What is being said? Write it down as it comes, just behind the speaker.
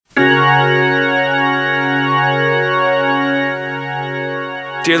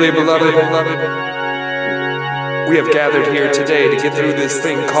Dearly beloved, we have gathered here today to get through this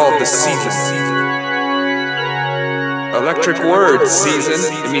thing called the season. Electric word, season.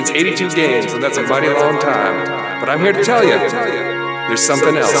 It means 82 games, and that's a mighty long time. But I'm here to tell you, there's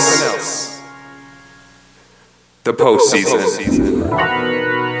something else. The postseason.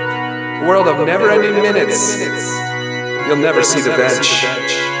 A world of never-ending minutes. You'll never see the bench.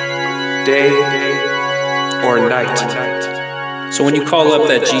 Day or night. So when you call up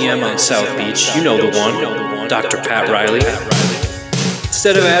that GM on South Beach, you know the one, Dr. Pat Riley.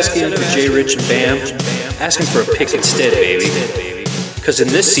 Instead of asking for J. Rich and Bam, ask him for a pick instead, baby. Because in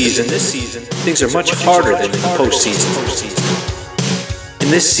this season, things are much harder than in the postseason. In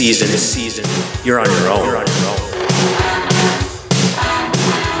this season, you're on your own.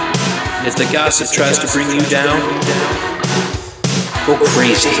 And if the gossip tries to bring you down, go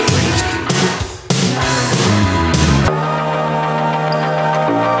crazy.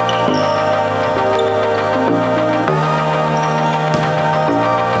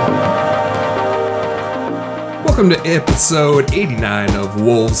 Welcome to episode 89 of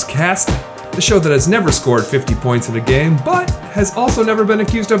Wolves Cast, the show that has never scored 50 points in a game, but has also never been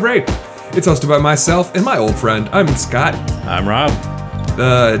accused of rape. It's hosted by myself and my old friend. I'm Scott. I'm Rob.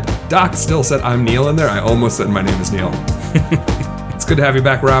 The doc still said I'm Neil in there. I almost said my name is Neil. It's good to have you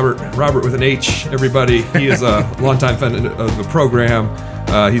back, Robert. Robert with an H, everybody. He is a longtime fan of the program.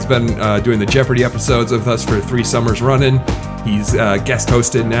 He's been doing the Jeopardy episodes with us for 3 summers running. He's guest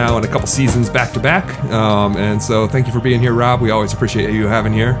hosted now in a couple seasons back to back. And so thank you for being here, Rob. We always appreciate you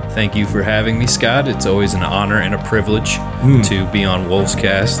having here. Thank you for having me, Scott. It's always an honor and a privilege to be on Wolves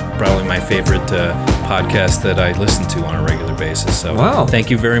Cast, probably my favorite podcast that I listen to on a regular basis. So Thank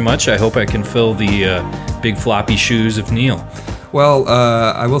you very much. I hope I can fill the big floppy shoes of Neil. Well,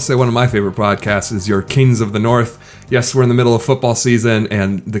 I will say one of my favorite podcasts is your Kings of the North. Yes, we're in the middle of football season,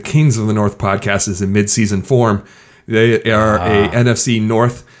 and the Kings of the North podcast is in mid-season form. They are a NFC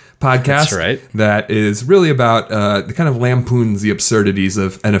North podcast that is really about the kind of lampoons the absurdities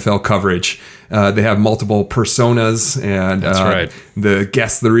of NFL coverage. They have multiple personas, and the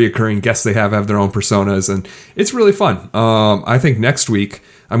guests, the reoccurring guests they have their own personas, and it's really fun. I think next week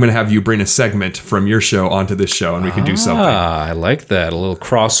I'm going to have you bring a segment from your show onto this show, and we can do something. I like that. A little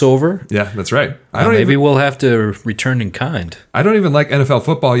crossover. Yeah, That's right. Maybe we'll have to return in kind. I don't even like NFL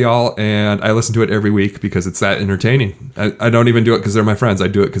football, y'all, and I listen to it every week because it's that entertaining. I don't even do it because they're my friends. I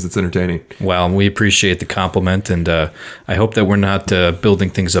do it because it's entertaining. Well, we appreciate the compliment, and I hope that we're not building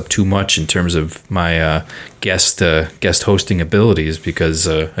things up too much in terms of my guest hosting abilities because,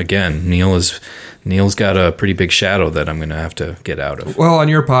 again, Neil's got a pretty big shadow that I'm going to have to get out of. Well, on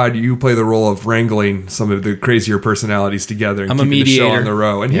your pod, you play the role of wrangling some of the crazier personalities together and I'm keeping a mediator. The show on the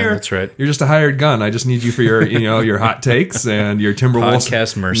row. And here, that's right. You're just a hired gun. I just need you for your, your hot takes and your Timberwolves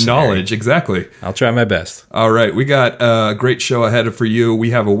podcast mercenary knowledge. Exactly. I'll try my best. All right, we got a great show ahead for you. We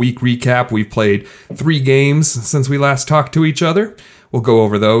have a week recap. We've played 3 games since we last talked to each other. We'll go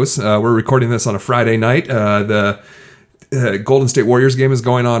over those. We're recording this on a Friday night. The Golden State Warriors game is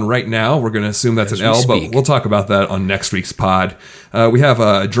going on right now. We're going to assume that's an L, but we'll talk about that on next week's pod. We have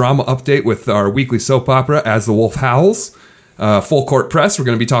a drama update with our weekly soap opera, As the Wolf Howls. Full court press. We're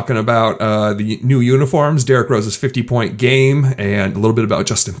going to be talking about the new uniforms, Derrick Rose's 50-point game, and a little bit about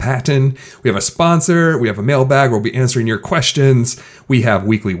Justin Patton. We have a sponsor. We have a mailbag. We'll be answering your questions. We have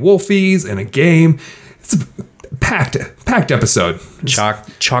weekly Wolfies and a game. It's a packed episode.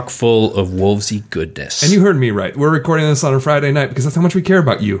 Chock full of Wolvesy goodness. And you heard me right. We're recording this on a Friday night because that's how much we care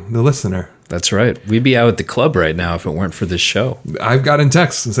about you, the listener. That's right. We'd be out at the club right now if it weren't for this show. I've gotten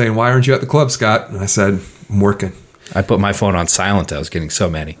texts saying, "Why aren't you at the club, Scott?" And I said, "I'm working." I put my phone on silent. I was getting so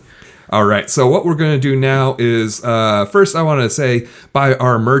many. All right. So what we're going to do now is, first I want to say, buy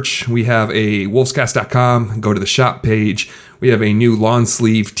our merch. We have a wolvescast.com. Go to the shop page. We have a new lawn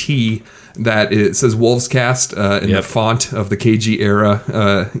sleeve tee that it says Wolvescast in the font of the KG era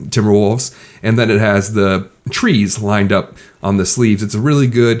Timberwolves. And then it has the trees lined up on the sleeves. It's a really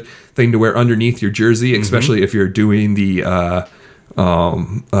good thing to wear underneath your jersey, especially if you're doing the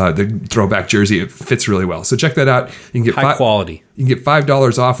throwback jersey. It fits really well. So check that out. You can get high quality. You can get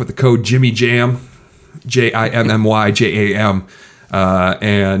 $5 off with the code JimmyJam, JIMMYJAM,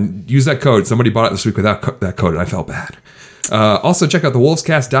 and use that code. Somebody bought it this week without that code, and I felt bad. Also, check out the Wolves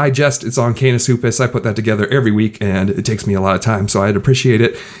Cast Digest. It's on Canis Hoopus. I put that together every week, and it takes me a lot of time, so I'd appreciate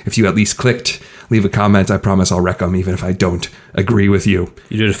it if you at least clicked, leave a comment. I promise I'll wreck them, even if I don't agree with you.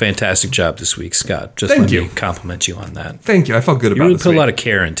 You did a fantastic job this week, Scott. Just let me compliment you on that. Thank you. I felt good about it. You really put a lot of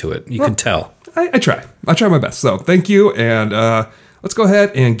care into it. You can tell. I try. I try my best. So thank you, and let's go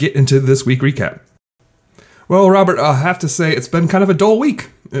ahead and get into this week recap. Well, Robert, I'll have to say it's been kind of a dull week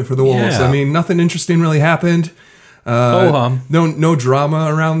for the Wolves. Yeah. I mean, nothing interesting really happened. No drama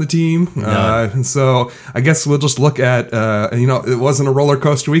around the team. So I guess we'll just look at, it wasn't a roller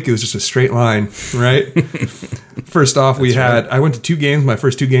coaster week. It was just a straight line, right? First off, I went to 2 games, my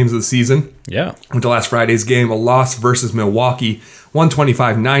first 2 games of the season. Yeah. Went to last Friday's game, a loss versus Milwaukee,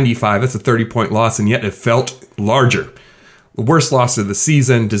 125-95. That's a 30-point loss, and yet it felt larger. The worst loss of the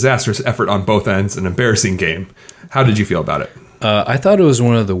season, disastrous effort on both ends, an embarrassing game. How did you feel about it? I thought it was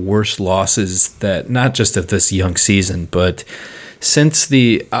one of the worst losses that, not just of this young season, but since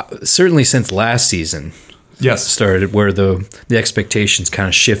certainly since last season. Yes. Started, where the expectations kind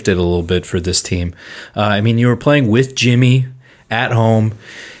of shifted a little bit for this team. You were playing with Jimmy at home,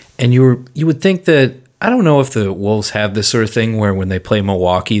 and you would think that, I don't know if the Wolves have this sort of thing where when they play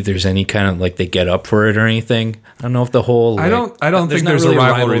Milwaukee, there's any kind of like they get up for it or anything. I don't know if the whole. I don't think there's really a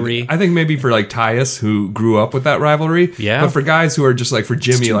rivalry. I think maybe for like Tyus, who grew up with that rivalry. Yeah. But for guys who are just like for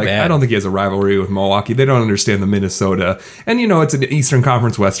Jimmy, like bad. I don't think he has a rivalry with Milwaukee. They don't understand the Minnesota, and it's an Eastern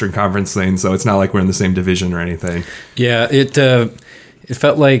Conference, Western Conference thing, so it's not like we're in the same division or anything. Yeah, it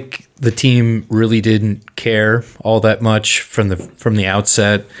felt like the team really didn't care all that much from the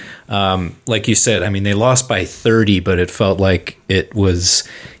outset. Like you said, I mean, they lost by 30, but it felt like it was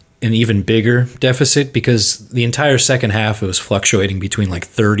an even bigger deficit because the entire second half it was fluctuating between like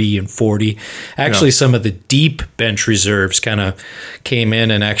 30 and 40. Actually, some of the deep bench reserves kind of came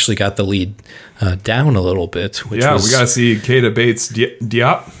in and actually got the lead down a little bit. We got to see Keita Bates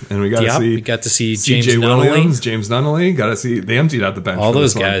Diop, and we got to see James CJ Nunnally. Williams, James Nunnally. Got to see they emptied out the bench. All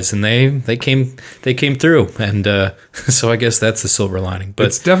those guys, and they came through, and so I guess that's the silver lining. But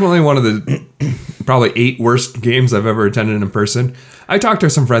it's definitely one of the probably 8 worst games I've ever attended in person. I talked to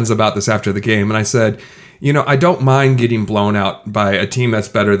some friends about this after the game, and I said, I don't mind getting blown out by a team that's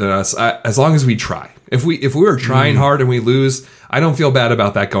better than us as long as we try. If we were trying hard and we lose, I don't feel bad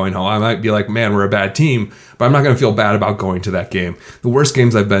about that going home. I might be like, man, we're a bad team, but I'm not going to feel bad about going to that game. The worst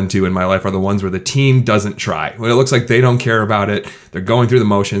games I've been to in my life are the ones where the team doesn't try. When it looks like they don't care about it, they're going through the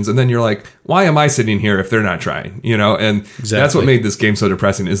motions, and then you're like, why am I sitting here if they're not trying? And That's what made this game so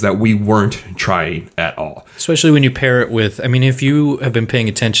depressing, is that we weren't trying at all. Especially when you pair it with, if you have been paying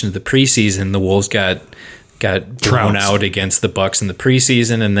attention to the preseason, the Wolves got thrown out against the Bucks in the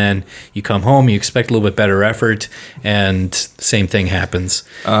preseason, and then you come home, you expect a little bit better effort, and same thing happens.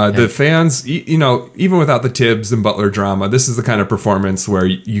 The fans, even without the Tibbs and Butler drama, this is the kind of performance where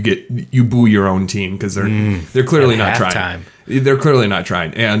you boo your own team because they're clearly not trying. They're clearly not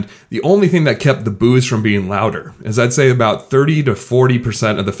trying. And the only thing that kept the boos from being louder is I'd say about 30 to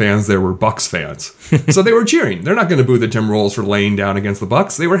 40% of the fans there were Bucks fans. So they were cheering. They're not going to boo the Timberwolves for laying down against the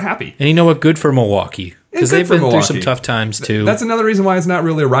Bucks. They were happy. And you know what? Good for Milwaukee. Because they've been through some tough times too. That's another reason why it's not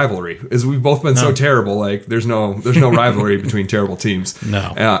really a rivalry. Is we've both been so terrible. Like there's no rivalry between terrible teams.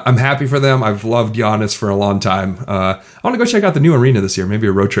 No, I'm happy for them. I've loved Giannis for a long time. I want to go check out the new arena this year. Maybe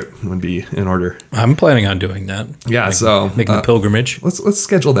a road trip would be in order. I'm planning on doing that. Yeah, making the pilgrimage. Let's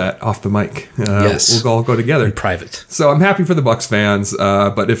schedule that off the mic. Yes, we'll all go together in private. So I'm happy for the Bucks fans.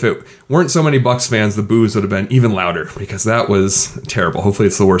 But if it weren't so many Bucks fans, the boos would have been even louder because that was terrible. Hopefully,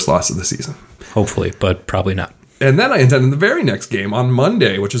 it's the worst loss of the season. Hopefully, but probably not. And then I attended the very next game on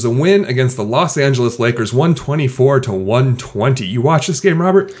Monday, which is a win against the Los Angeles Lakers, 124-120. You watched this game,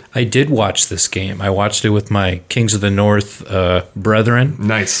 Robert? I did watch this game. I watched it with my Kings of the North brethren.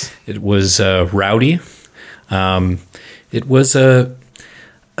 Nice. It was rowdy. It was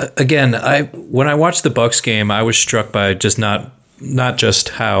again. When I watched the Bucks game, I was struck by just not just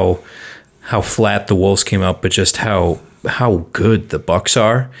how flat the Wolves came out, but just how good the Bucks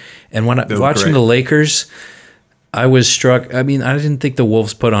are. And when I watching the Lakers, I was struck. I didn't think the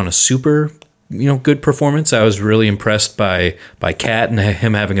Wolves put on a super, good performance. I was really impressed by Cat and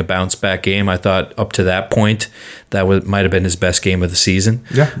him having a bounce back game. I thought up to that point that might have been his best game of the season.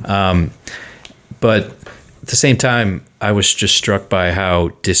 Yeah. But at the same time, I was just struck by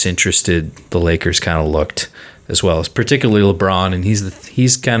how disinterested the Lakers kind of looked, as well as particularly LeBron, and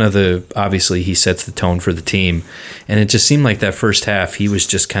he's kind of obviously he sets the tone for the team, and it just seemed like that first half he was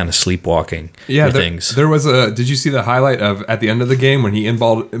just kind of sleepwalking. Things. There was did you see the highlight of at the end of the game when he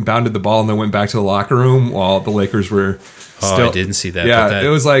inbounded the ball and then went back to the locker room while the Lakers were still, I didn't see that. Yeah, it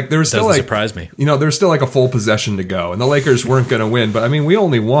was like there was still like surprised me. There was still like a full possession to go, and the Lakers weren't going to win, but we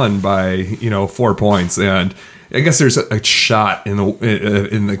only won by 4 points, and I guess there's a shot in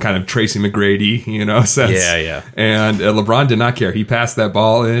the kind of Tracy McGrady, sense. Yeah. And LeBron did not care. He passed that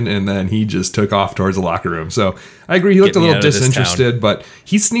ball in, and then he just took off towards the locker room. So I agree. He looked a little disinterested, but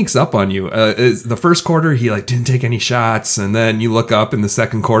he sneaks up on you. The first quarter, he didn't take any shots, and then you look up in the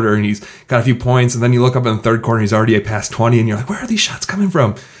second quarter, and he's got a few points, and then you look up in the third quarter, he's already past 20, and you're like, where are these shots coming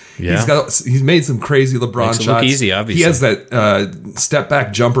from? Yeah. He's made some crazy LeBron Makes it shots. look easy, obviously. He has that step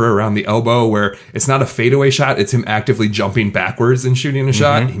back jumper around the elbow where it's not a fadeaway shot. It's him actively jumping backwards and shooting a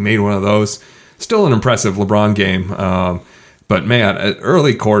shot. He made one of those. Still an impressive LeBron game. But man, at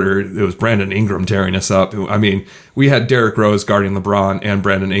early quarter, it was Brandon Ingram tearing us up. I mean, we had Derrick Rose guarding LeBron and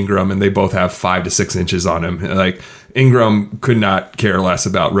Brandon Ingram, and they both have 5 to 6 inches on him. Ingram could not care less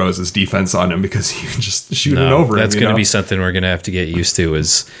about Rose's defense on him because he was just shooting over him. That's going to be something we're going to have to get used to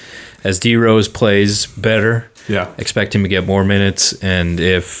as D Rose plays better. Yeah. Expect him to get more minutes, and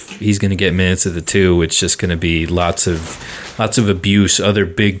if he's going to get minutes at the 2, it's just going to be lots of abuse. Other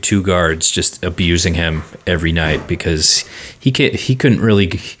big 2 guards just abusing him every night because he couldn't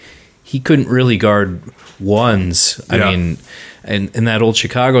really guard ones. Yeah. I mean, in that old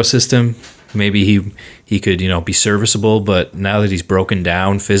Chicago system, maybe he could be serviceable, but now that he's broken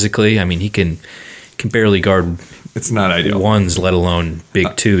down physically, I mean he can barely guard. It's not ideal. Ones, let alone big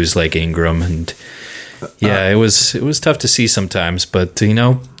 2s like Ingram, and it was tough to see sometimes. But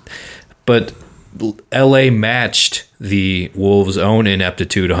but LA matched the Wolves' own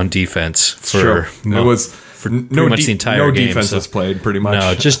ineptitude on defense for pretty much the entire game. No defense was played, pretty much.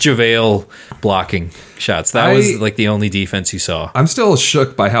 No, just JaVale blocking shots. That was the only defense you saw. I'm still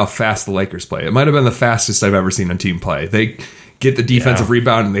shook by how fast the Lakers play. It might have been the fastest I've ever seen a team play. They get the defensive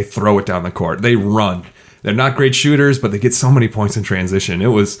rebound and they throw it down the court. They run. They're not great shooters, but they get so many points in transition. It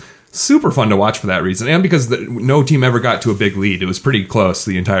was super fun to watch for that reason, and because no team ever got to a big lead. It was pretty close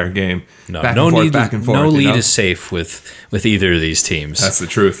the entire game. Back and forth. No lead is safe with either of these teams. That's the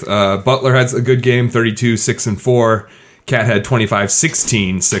truth. Butler had a good game, 32, 6-4. Cat had 25,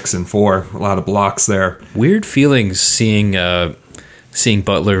 16, 6-4. A lot of blocks there. Weird feelings seeing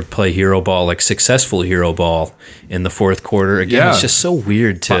Butler play hero ball, like successful hero ball in the fourth quarter. Again, it's just so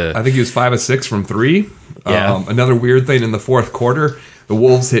weird to... I think he was 5 of 6 from 3. Yeah. Another weird thing in the fourth quarter, the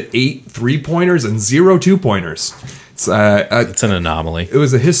Wolves hit 8 3-pointers and 0 2-pointers. It's an anomaly. It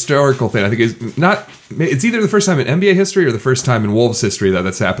was a historical thing. I think it's either the first time in NBA history or the first time in Wolves history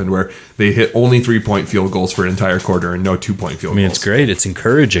that's happened where they hit only 3-point field goals for an entire quarter and no 2-point field goals. It's great. It's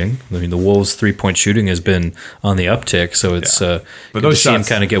encouraging. I mean, the Wolves' 3-point shooting has been on the uptick, so it's but good to see them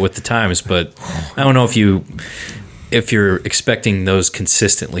kind of get with the times. But I don't know if you're expecting those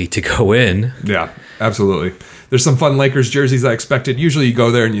consistently to go in. Yeah, absolutely. There's some fun Lakers jerseys I expected. Usually you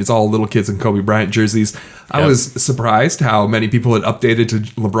go there and it's all little kids in Kobe Bryant jerseys. I was surprised how many people had updated to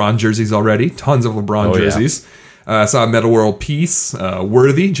LeBron jerseys already. Tons of LeBron jerseys. I saw Metal World Peace,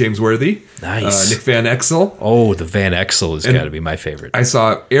 James Worthy. Nice. Nick Van Exel. Oh, the Van Exel has got to be my favorite. I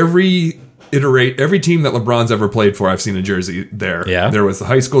saw every team that LeBron's ever played for, I've seen a jersey there. Yeah. There was the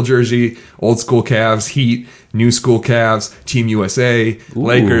high school jersey, old school Cavs, Heat, new school Cavs, Team USA,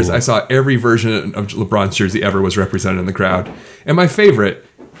 Lakers. I saw every version of LeBron's jersey ever was represented in the crowd. And my favorite,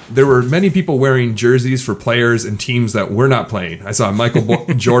 there were many people wearing jerseys for players and teams that were not playing. I saw Michael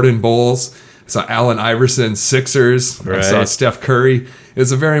Jordan Bulls. I saw Allen Iverson Sixers. Right. I saw Steph Curry. It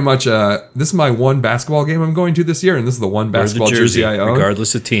was a very much this is my one basketball game I'm going to this year, and this is the one basketball jersey I own,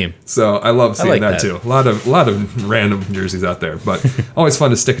 regardless of team. So I love seeing that too. A lot of random jerseys out there, but always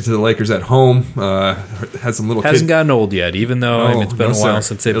fun to stick it to the Lakers at home. Had some little hasn't gotten old yet, even though it's been a while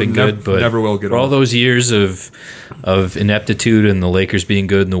since they've been good. But never will get for old. All those years of ineptitude and the Lakers being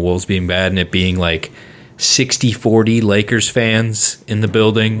good and the Wolves being bad, and it being like 60-40 Lakers fans in the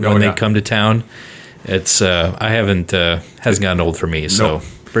building when they come to town. It's hasn't gotten old for me, so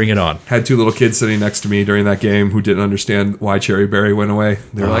bring it on. Had 2 little kids sitting next to me during that game who didn't understand why Cherry Berry went away.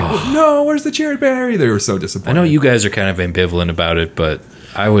 They were like, "No, where's the Cherry Berry?" They were so disappointed. I know you guys are kind of ambivalent about it, but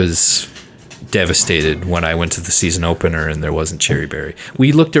I was devastated when I went to the season opener and there wasn't Cherry Berry.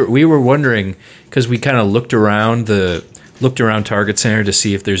 We were wondering because we kind of looked around Target Center to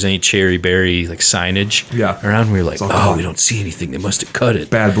see if there's any Cherry Berry like signage around. We were like, we don't see anything. They must have cut it.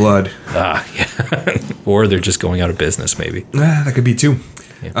 Bad blood. Yeah. Or they're just going out of business, maybe. That could be too.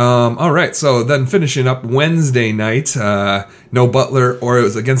 Yeah. All right, so then finishing up Wednesday night, no Butler, or it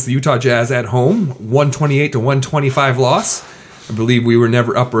was against the Utah Jazz at home, 128-125 loss. I believe we were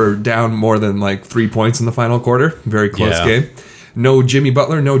never up or down more than like 3 points in the final quarter. Very close game. No Jimmy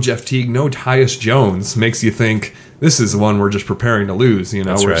Butler, no Jeff Teague, no Tyus Jones. Makes you think this is the one we're just preparing to lose.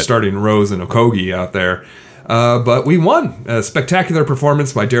 We're starting Rose and Okogie out there. But we won. A spectacular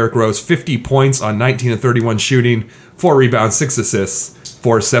performance by Derrick Rose, 50 points on 19 of 31 shooting, 4 rebounds, 6 assists,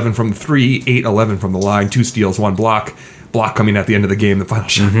 4-7 from the 3, 8-11 from the line, 2 steals, 1 block. Block coming at the end of the game, the final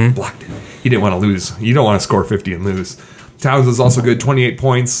shot, blocked it. He didn't want to lose. You don't want to score 50 and lose. Towns was also good, 28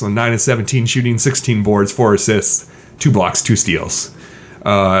 points on 9 of 17 shooting, 16 boards, 4 assists, 2 blocks, 2 steals.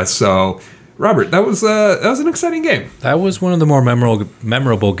 So, Robert, that was an exciting game. That was one of the more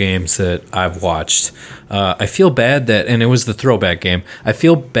memorable games that I've watched. I feel bad that, and it was the throwback game. I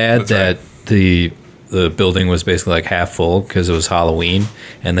feel bad that the building was basically like half full because it was Halloween,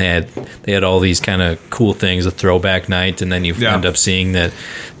 and they had all these kind of cool things, a throwback night, and then you end up seeing that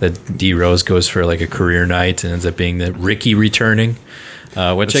D Rose goes for like a career night and ends up being the Ricky returning.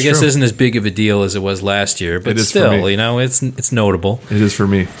 Which That's I guess true. isn't as big of a deal as it was last year, but still, it's notable. It is for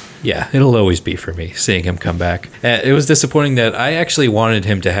me. Yeah, it'll always be for me, seeing him come back. It was disappointing that I actually wanted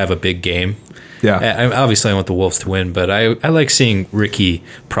him to have a big game. Yeah. Obviously, I want the Wolves to win, but I like seeing Ricky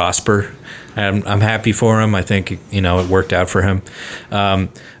prosper. I'm happy for him. I think, it worked out for him.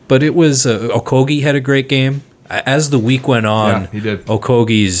 But it was, Okogie had a great game. As the week went on, he did.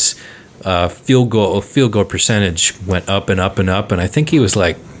 Okogie's field goal percentage went up and up and up, and I think he's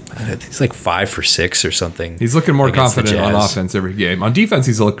like 5 for 6 or something. He's looking more against the confident on Jazz. offense every game. On defense,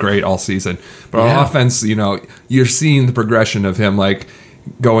 he's looked great all season. But Yeah. on offense, you're seeing the progression of him, like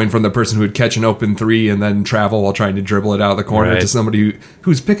going from the person who would catch an open 3 and then travel while trying to dribble it out of the corner Right. to somebody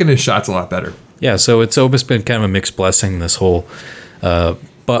who's picking his shots a lot better. Yeah, so it's almost been kind of a mixed blessing, this whole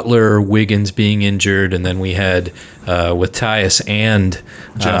Butler, Wiggins being injured, and then we had with Tyus and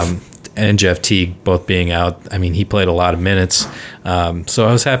Jeff Teague both being out. I mean, he played a lot of minutes, so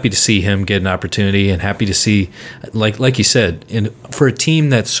I was happy to see him get an opportunity, and happy to see, like you said, for a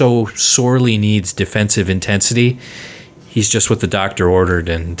team that so sorely needs defensive intensity, he's just what the doctor ordered,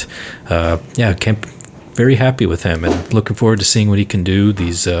 and very happy with him, and looking forward to seeing what he can do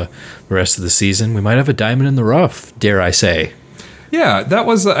the rest of the season. We might have a diamond in the rough, dare I say. Yeah, that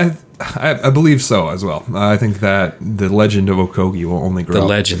was, I believe so as well. I think that the legend of Okogie will only grow. The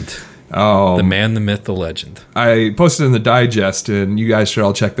legend. The man, the myth, the legend. I posted in the digest, and you guys should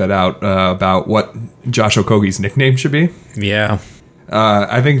all check that out, about what Josh Okogie's nickname should be. Yeah.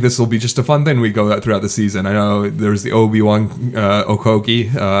 I think this will be just a fun thing we go throughout the season. I know there's the Obi-Wan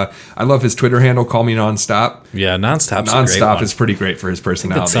Okogie. I love his Twitter handle, Call Me Nonstop. Yeah, Nonstop's a great Nonstop one. is pretty great for his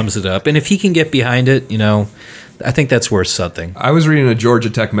personality. That sums it up. And if he can get behind it, I think that's worth something. I was reading a Georgia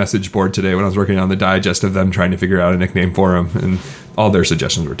Tech message board today when I was working on the digest of them trying to figure out a nickname for him, and all their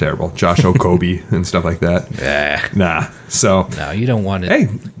suggestions were terrible. Josh Okogie and stuff like that. Nah. So No, you don't want it. hey,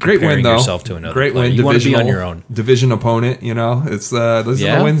 great comparing win though. yourself to another Great player. win. You want to be Divisional, on your own. division opponent. It's those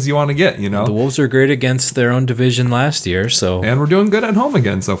are the wins you want to get. The Wolves are great against their own division last year, so And we're doing good at home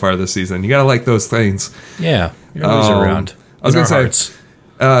again so far this season. You gotta like those things. yeah, you're always around. I was in gonna our say, hearts.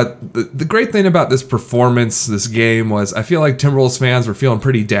 the great thing about this performance, this game, was I feel like Timberwolves fans were feeling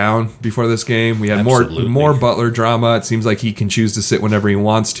pretty down before this game. We had Absolutely. more Butler drama. It seems like he can choose to sit whenever he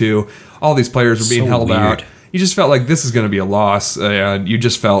wants to. All these players were being So held weird. out. You just felt like this is going to be a loss, and you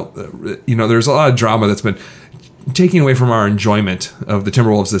just felt, there's a lot of drama that's been taking away from our enjoyment of the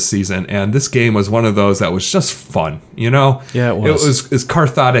Timberwolves this season, and this game was one of those that was just fun, Yeah, it was. It was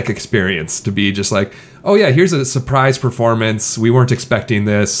cathartic experience to be just like, oh yeah, here's a surprise performance. We weren't expecting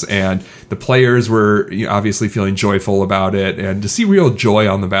this, and the players were obviously feeling joyful about it, and to see real joy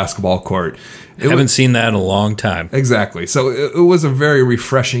on the basketball court. I haven't seen that in a long time. Exactly. So it was a very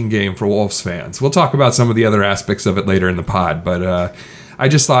refreshing game for Wolves fans. We'll talk about some of the other aspects of it later in the pod, but I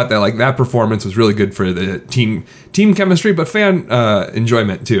just thought that that performance was really good for the team chemistry, but fan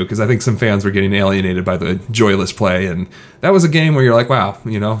enjoyment too, because I think some fans were getting alienated by the joyless play, and that was a game where you're like, wow,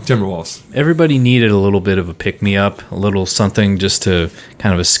 Timberwolves. Everybody needed a little bit of a pick-me-up, a little something just to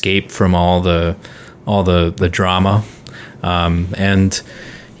kind of escape from all the drama, and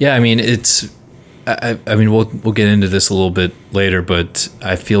yeah, I mean it's. I mean, we'll get into this a little bit later, but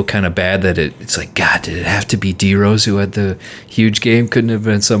I feel kind of bad that it's like, God, did it have to be D Rose who had the huge game? Couldn't have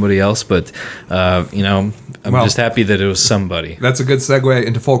been somebody else, but I'm just happy that it was somebody. That's a good segue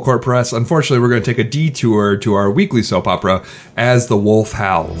into Full Court Press. Unfortunately, we're going to take a detour to our weekly soap opera, As the Wolf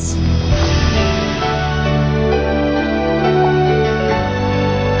Howls.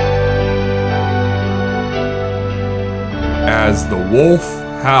 As the Wolf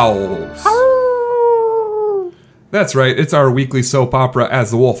Howls. That's right, it's our weekly soap opera,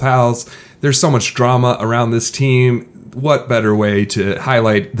 As the Wolf Howls. There's so much drama around this team. What better way to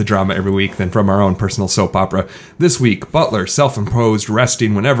highlight the drama every week than from our own personal soap opera? This week, Butler, self-imposed,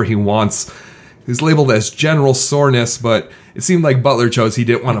 resting whenever he wants. was labeled as general soreness, but it seemed like Butler chose he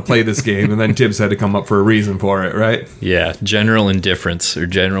didn't want to play this game, and then Tibbs had to come up for a reason for it, right? Yeah, general indifference or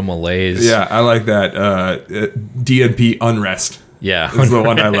general malaise. Yeah, I like that. DNP unrest. Yeah. Is the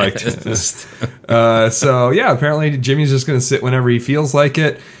one I liked. So, yeah, apparently Jimmy's just going to sit whenever he feels like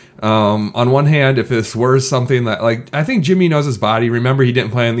it. On one hand, if this were something that, like, I think Jimmy knows his body. Remember, he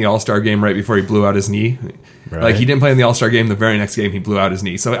didn't play in the All-Star game right before he blew out his knee. Right. Like, he didn't play in the All-Star game. The very next game, he blew out his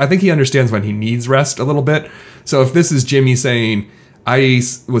knee. So I think he understands when he needs rest a little bit. So if this is Jimmy saying, I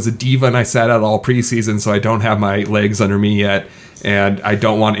was a diva and I sat out all preseason, so I don't have my legs under me yet, and I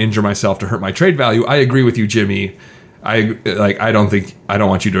don't want to injure myself to hurt my trade value, I agree with you, Jimmy. I don't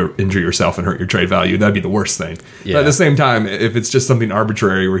want you to injure yourself and hurt your trade value. That'd be the worst thing. Yeah. But at the same time, if it's just something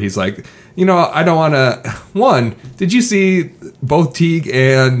arbitrary where he's like, I don't want to. One, did you see both Teague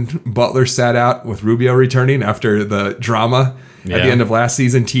and Butler sat out with Rubio returning after the drama at the end of last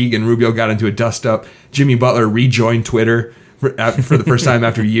season? Teague and Rubio got into a dust up. Jimmy Butler rejoined Twitter for the first time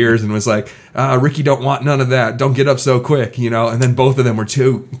after years and was like, Ricky don't want none of that. Don't get up so quick, And then both of them were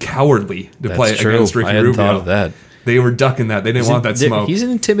too cowardly to play against Ricky I hadn't Rubio. thought of that. They were ducking that. They didn't want that smoke. He's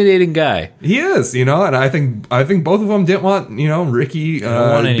an intimidating guy. He is, and I think both of them didn't want, Ricky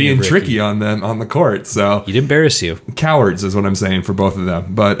being tricky on them on the court. So He'd embarrass you. Cowards is what I'm saying for both of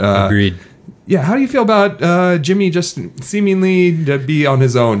them. But Agreed. Yeah, how do you feel about Jimmy just seemingly to be on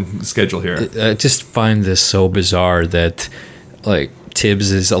his own schedule here? I just find this so bizarre that, like,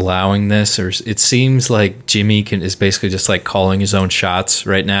 Tibbs is allowing this, or it seems like Jimmy is basically just like calling his own shots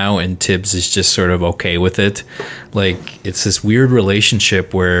right now, and Tibbs is just sort of okay with it. Like, it's this weird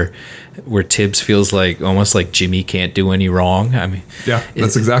relationship where Tibbs feels like almost like Jimmy can't do any wrong. I mean, yeah,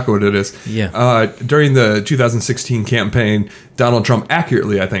 that's exactly what it is. Yeah. During the 2016 campaign, Donald Trump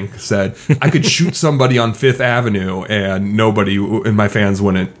accurately, I think, said, I could shoot somebody on Fifth Avenue and nobody in my fans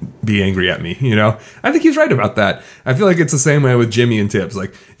wouldn't be angry at me, I think he's right about that. I feel like it's the same way with Jimmy and Tibbs.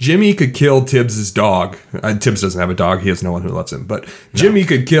 Like, Jimmy could kill Tibbs's dog. Tibbs doesn't have a dog. He has no one who loves him. But Jimmy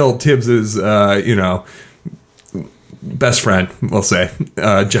could kill Tibbs's, best friend, we'll say,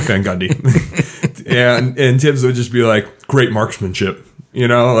 Jeff Van Gundy. and Tibbs would just be like, great marksmanship.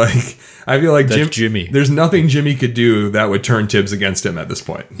 I feel like Jimmy. There's nothing Jimmy could do that would turn Tibbs against him at this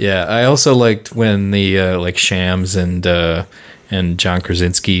point. Yeah, I also liked when the like Shams and John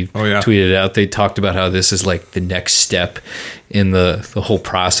Krasinski tweeted out. They talked about how this is like the next step in the whole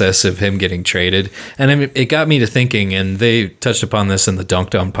process of him getting traded. And I mean, it got me to thinking, and they touched upon this in the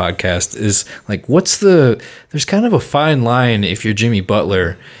Dunked On podcast, is like, there's kind of a fine line if you're Jimmy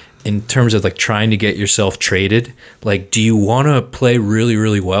Butler in terms of like trying to get yourself traded. Like, do you want to play really,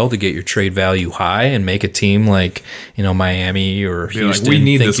 really well to get your trade value high and make a team like, Miami or Houston? Like, we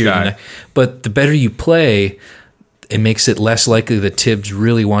need this guy. But the better you play, it makes it less likely that Tibbs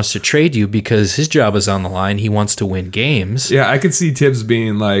really wants to trade you because his job is on the line. He wants to win games. Yeah, I could see Tibbs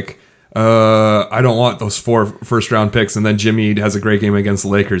being like, I don't want those 4 first-round picks. And then Jimmy has a great game against the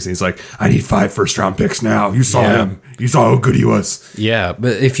Lakers. And he's like, I need 5 first-round picks now. You saw him. You saw how good he was. Yeah,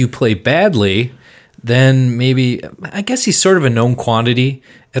 but if you play badly, then maybe, I guess he's sort of a known quantity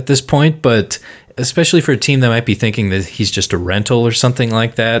at this point, but especially for a team that might be thinking that he's just a rental or something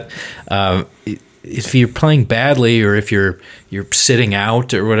like that, if you're playing badly or if you're sitting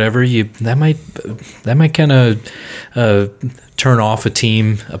out or whatever, that might kind of turn off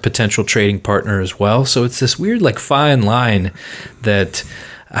a potential trading partner as well. So it's this weird like fine line that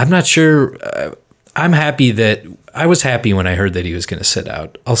I'm not sure. I was happy when I heard that he was going to sit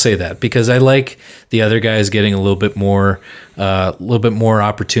out. I'll say that because I like the other guys getting a little bit more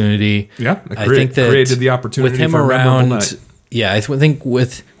opportunity. Yeah, I think that created the opportunity with him for around. Yeah, I think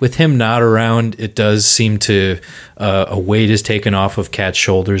with him not around, it does seem to a weight is taken off of Cat's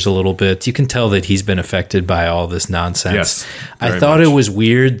shoulders a little bit. You can tell that he's been affected by all this nonsense. Yes, I thought it was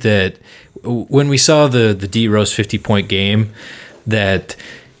weird that when we saw the D Rose 50-point game, that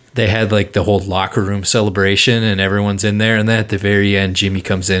they had like the whole locker room celebration and everyone's in there, and then at the very end, Jimmy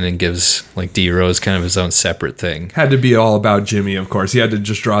comes in and gives like D Rose kind of his own separate thing. Had to be all about Jimmy, of course. He had to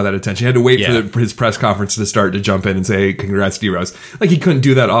just draw that attention. He had to wait for his press conference to start to jump in and say, hey, congrats, D Rose. Like, he couldn't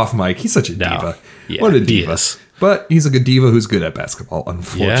do that off mic. He's such a diva. Yeah, what a diva. But he's a good diva who's good at basketball,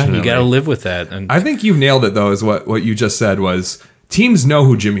 unfortunately. Yeah, you got to live with that. And I think you've nailed it, though, is what you just said was teams know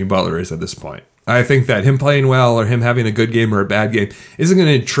who Jimmy Butler is at this point. I think that him playing well or him having a good game or a bad game isn't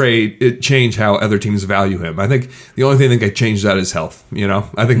going to change how other teams value him. I think the only thing that could change that is health.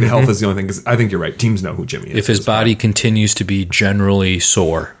 I think the health is the only thing. Because I think you're right. Teams know who Jimmy is. If his body continues to be generally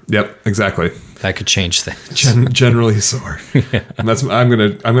sore. Yep, exactly. That could change things. Generally sore. Yeah. And I'm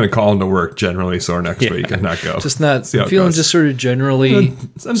gonna call him to work generally sore next week and not go. Just not feeling just sort of generally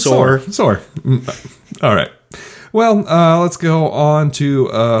sore. Sore. All right. Well, let's go on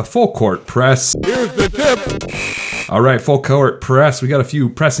to full court press. Here's the tip. All right, full court press. We got a few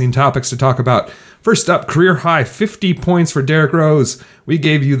pressing topics to talk about. First up, career high 50 points for Derrick Rose. We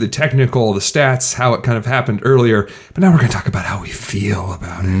gave you the technical, the stats, how it kind of happened earlier, but now we're going to talk about how we feel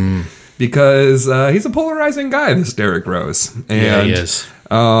about it. Because he's a polarizing guy, this Derrick Rose. And, he is.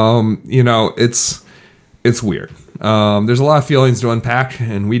 It's weird. There's a lot of feelings to unpack,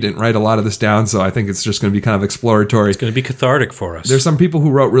 and we didn't write a lot of this down, so I think it's just going to be kind of exploratory. It's going to be cathartic for us. There's some people who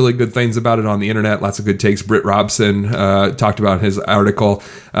wrote really good things about it on the internet, lots of good takes. Britt Robson talked about his article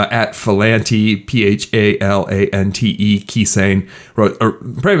at Phalante, P-H-A-L-A-N-T-E, Keysane, wrote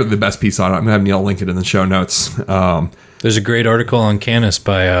probably the best piece on it. I'm going to have Neil link it in the show notes. There's a great article on Canis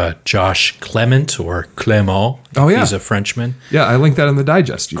by Josh Clement, or Clément. Oh, yeah. He's a Frenchman. Yeah, I linked that in the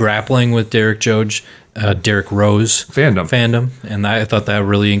digest. Grappling with Derrick Rose fandom. And I thought that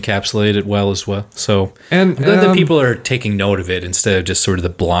really encapsulated it well as well. So I'm glad that people are taking note of it instead of just sort of the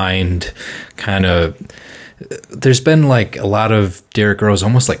blind kind of... There's been like a lot of Derrick Rose,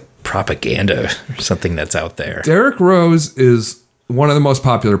 almost like propaganda or something that's out there. Derrick Rose is one of the most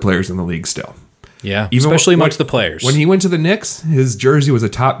popular players in the league still. Yeah, especially amongst the players. When he went to the Knicks, his jersey was a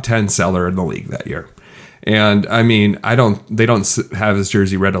top 10 seller in the league that year. And I mean, they don't have his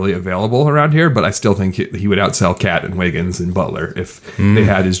jersey readily available around here, but I still think he would outsell Cat and Wiggins and Butler if they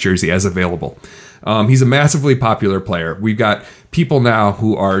had his jersey as available. He's a massively popular player. We've got people now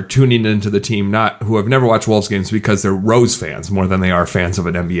who are tuning into the team, who have never watched Wolves games because they're Rose fans more than they are fans of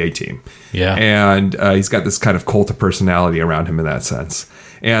an NBA team. Yeah. And he's got this kind of cult of personality around him in that sense.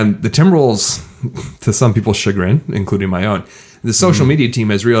 And the Timberwolves, to some people's chagrin, including my own, the social media team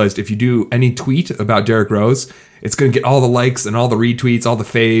has realized if you do any tweet about Derrick Rose, it's going to get all the likes and all the retweets, all the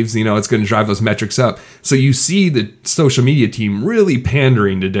faves. It's going to drive those metrics up. So you see the social media team really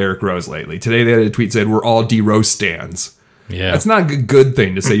pandering to Derrick Rose lately. Today they had a tweet that said, "We're all D-Rose stans." Yeah. That's not a good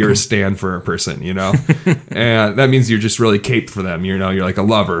thing to say you're a stan for a person, And that means you're just really caped for them. You're like a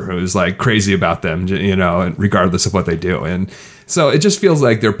lover who's like crazy about them, regardless of what they do. And so it just feels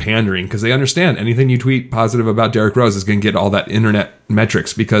like they're pandering because they understand anything you tweet positive about Derrick Rose is going to get all that internet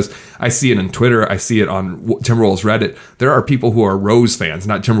metrics, because I see it on Twitter. I see it on Timberwolves Reddit. There are people who are Rose fans,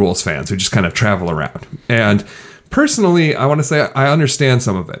 not Timberwolves fans, who just kind of travel around. And personally, I want to say I understand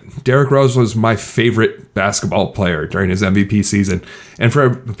some of it. Derrick Rose was my favorite basketball player during his MVP season. And for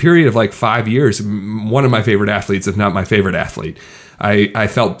a period of like 5 years, one of my favorite athletes, if not my favorite athlete. I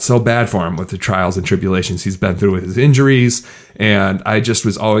felt so bad for him with the trials and tribulations he's been through with his injuries. And I just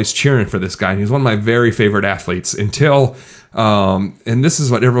was always cheering for this guy. And he was one of my very favorite athletes until... and this is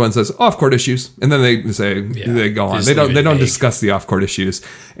what everyone says, off-court issues. And then they say, they go on. They don't discuss the off-court issues.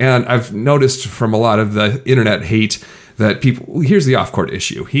 And I've noticed from a lot of the internet hate that here's the off-court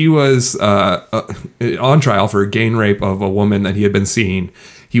issue. He was on trial for gang rape of a woman that he had been seeing.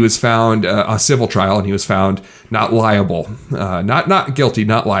 He was found a civil trial, and he was found not liable, not guilty,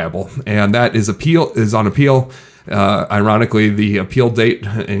 not liable. And that is on appeal. Ironically, the appeal date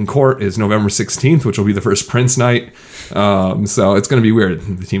in court is November 16th, which will be the first Prince night. So it's going to be weird.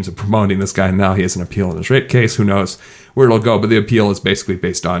 The teams are promoting this guy now. He has an appeal in his rape case. Who knows where it'll go? But the appeal is basically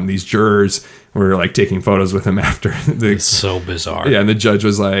based on these jurors who were like taking photos with him after. It's so bizarre. Yeah, and the judge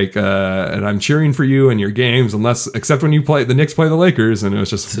was like, and I'm cheering for you in your games, except when the Knicks play the Lakers. And it was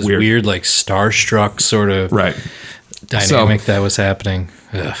just this weird, like starstruck sort of dynamic that was happening.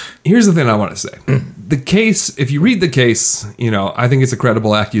 Ugh. Here's the thing I want to say. The case, if you read the case, I think it's a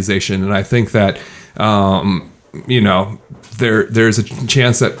credible accusation. And I think that, there's a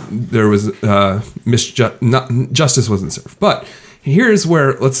chance that there was justice wasn't served. But here's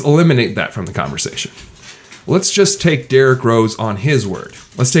where, let's eliminate that from the conversation. Let's just take Derrick Rose on his word.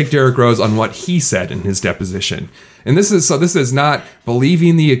 Let's take Derrick Rose on what he said in his deposition. And this is not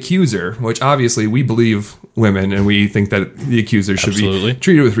believing the accuser, which obviously we believe women and we think that the accuser should be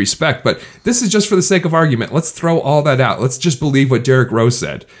treated with respect. But this is just for the sake of argument. Let's throw all that out. Let's just believe what Derrick Rose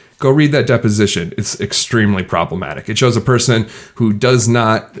said. Go read that deposition. It's extremely problematic. It shows a person who does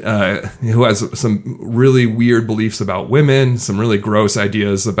not, who has some really weird beliefs about women, some really gross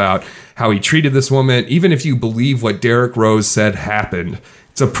ideas about how he treated this woman. Even if you believe what Derrick Rose said happened,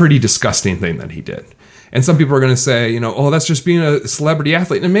 it's a pretty disgusting thing that he did. And some people are going to say, oh, that's just being a celebrity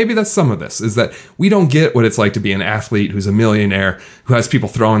athlete. And maybe that's some of this, is that we don't get what it's like to be an athlete who's a millionaire, who has people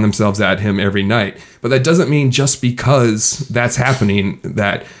throwing themselves at him every night. But that doesn't mean just because that's happening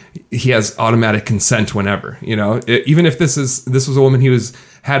that he has automatic consent whenever. Even if this was a woman he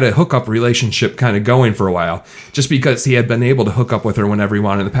had a hookup relationship kind of going for a while, just because he had been able to hook up with her whenever he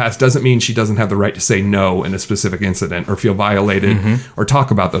wanted in the past doesn't mean she doesn't have the right to say no in a specific incident or feel violated or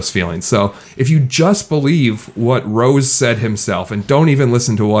talk about those feelings. So if you just believe what Rose said himself and don't even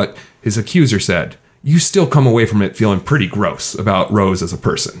listen to what his accuser said, you still come away from it feeling pretty gross about Rose as a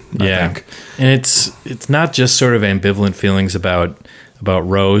person, I think. And it's not just sort of ambivalent feelings about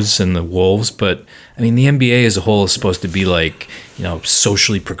Rose and the Wolves, but I mean, the NBA as a whole is supposed to be like,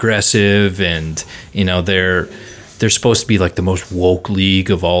 socially progressive, and they're supposed to be like the most woke league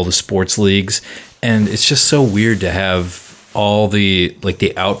of all the sports leagues, and it's just so weird to have all the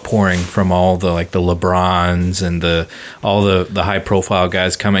outpouring from all the the LeBrons and all the high profile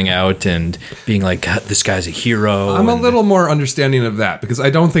guys coming out and being like, God, this guy's a hero. I'm a little more understanding of that, because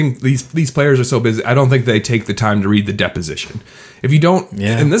I don't think these players are so busy. I don't think they take the time to read the deposition. If you don't,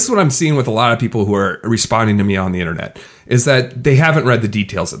 and this is what I'm seeing with a lot of people who are responding to me on the internet, is that they haven't read the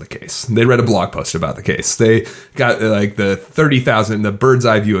details of the case. They read a blog post about the case. They got the 30,000, the bird's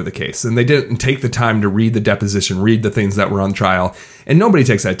eye view of the case, and they didn't take the time to read the deposition, read the things that were on trial. And nobody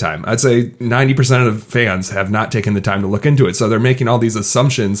takes that time. I'd say 90% of fans have not taken the time to look into it. So they're making all these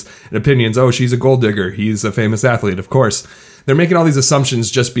assumptions and opinions. Oh, she's a gold digger. He's a famous athlete, of course. They're making all these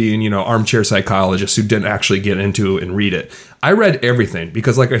assumptions just being, armchair psychologists who didn't actually get into and read it. I read everything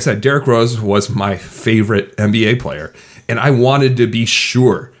because, like I said, Derrick Rose was my favorite NBA player, and I wanted to be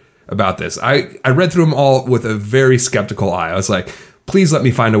sure about this. I read through them all with a very skeptical eye. I was like, please let me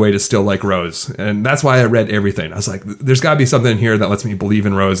find a way to still like Rose. And that's why I read everything. I was like, there's got to be something in here that lets me believe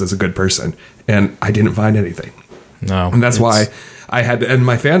in Rose as a good person. And I didn't find anything. No. And that's why I had to end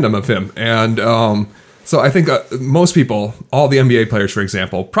my fandom of him. And so I think most people, all the NBA players, for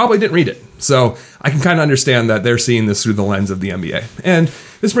example, probably didn't read it. So I can kind of understand that they're seeing this through the lens of the NBA. And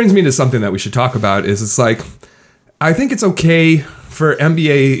this brings me to something that we should talk about is it's like, I think it's okay for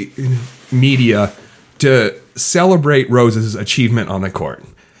NBA media to celebrate Rose's achievement on the court.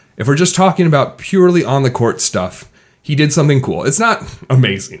 If we're just talking about purely on the court stuff, he did something cool. It's not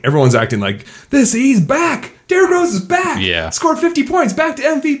amazing. Everyone's acting like he's back. Derrick Rose is back. Yeah. Scored 50 points, back to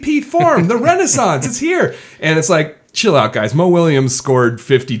MVP form. The Renaissance, it's here. And it's like, chill out, guys. Mo Williams scored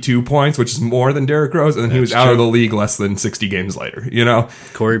 52 points, which is more than Derrick Rose, and then he was out of the league less than 60 games later.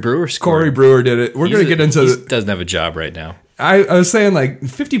 Corey Brewer scored. Corey Brewer did it. We're going to get into he doesn't have a job right now. I was saying,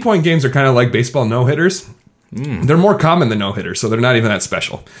 50-point games are kind of like baseball no-hitters. They're more common than no-hitters, so they're not even that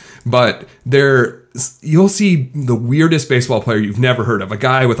special. But you'll see the weirdest baseball player you've never heard of, a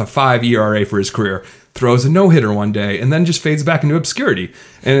guy with a 5 ERA for his career, throws a no-hitter one day, and then just fades back into obscurity.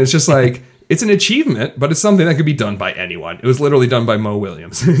 And it's just like, it's an achievement, but it's something that could be done by anyone. It was literally done by Mo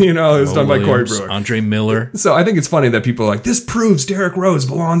Williams. It was done by Corey Brewer. Andre Miller. So I think it's funny that people are like, this proves Derrick Rose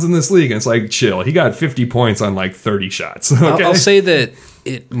belongs in this league. And it's like, chill. He got 50 points on 30 shots. Okay? I'll say that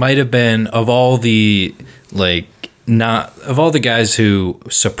it might have been, of all the guys who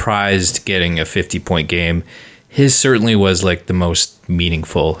surprised getting a 50-point game, his certainly was the most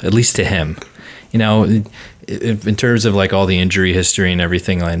meaningful, at least to him. In terms of all the injury history and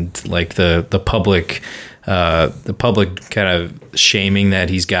everything, and the public kind of shaming that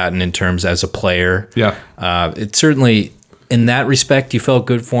he's gotten in terms as a player. Yeah. It certainly, in that respect, you felt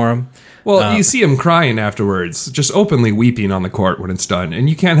good for him. Well, you see him crying afterwards, just openly weeping on the court when it's done, and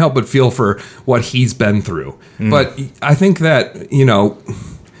you can't help but feel for what he's been through. But I think that,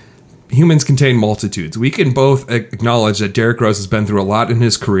 humans contain multitudes. We can both acknowledge that Derrick Rose has been through a lot in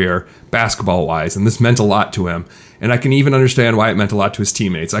his career, basketball-wise, and this meant a lot to him. And I can even understand why it meant a lot to his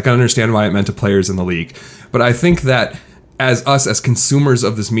teammates. I can understand why it meant to players in the league. But I think that as consumers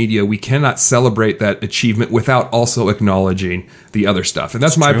of this media, we cannot celebrate that achievement without also acknowledging the other stuff. And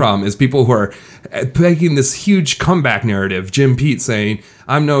that's my problem, is people who are making this huge comeback narrative. Jim Pete saying,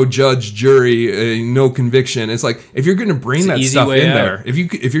 I'm no judge, jury, no conviction. It's like, if you're going to bring that stuff in there, if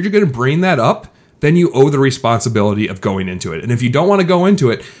you're going to bring that up, then you owe the responsibility of going into it. And if you don't want to go into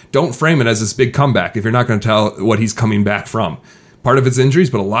it, don't frame it as this big comeback if you're not going to tell what he's coming back from. Part of it's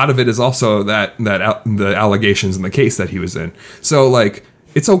injuries, but a lot of it is also the allegations in the case that he was in. So,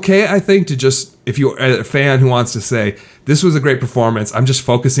 it's okay, I think, to just, if you're a fan who wants to say, this was a great performance, I'm just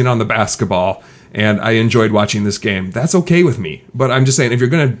focusing on the basketball, and I enjoyed watching this game. That's okay with me. But I'm just saying, if you're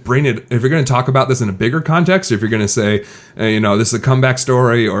going to talk about this in a bigger context, if you're going to say, this is a comeback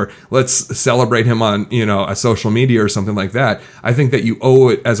story, or let's celebrate him on, a social media or something like that, I think that you owe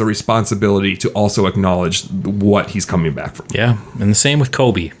it as a responsibility to also acknowledge what he's coming back from. Yeah, and the same with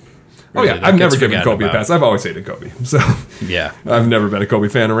Kobe. Oh yeah, I've never given Kobe a pass. I've always hated Kobe. So yeah, I've never been a Kobe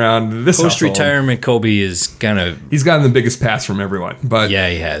fan around this post-retirement. Kobe is he's gotten the biggest pass from everyone. But yeah,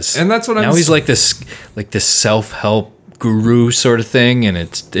 he has, and that's what now he's like this self-help guru sort of thing, and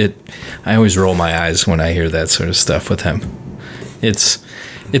I always roll my eyes when I hear that sort of stuff with him. It's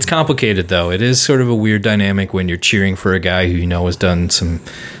complicated though. It is sort of a weird dynamic when you're cheering for a guy who has done some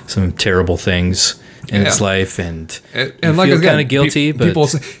terrible things in his life, and like feel kind of guilty. But people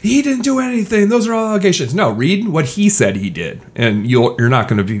say he didn't do anything; those are all allegations. No, read what he said he did, and you're not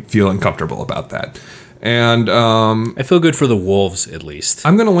going to feel uncomfortable about that. And I feel good for the Wolves, at least.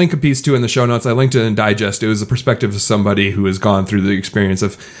 I'm going to link a piece too in the show notes. I linked it in Digest. It was the perspective of somebody who has gone through the experience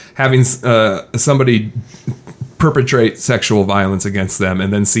of having somebody perpetrate sexual violence against them,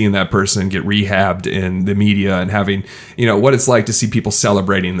 and then seeing that person get rehabbed in the media, and having what it's like to see people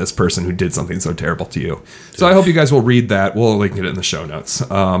celebrating this person who did something so terrible to you. So I hope you guys will read that. We'll link it in the show notes.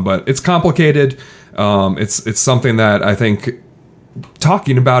 But it's complicated. It's something that I think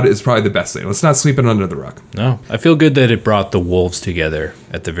talking about it is probably the best thing. Let's not sweep it under the rug. No, I feel good that it brought the Wolves together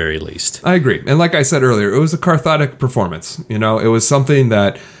at the very least. I agree. And like I said earlier, it was a cathartic performance. It was something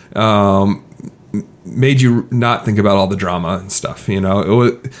that made you not think about all the drama and stuff. It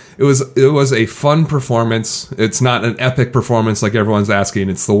was a fun performance. It's not an epic performance like everyone's asking.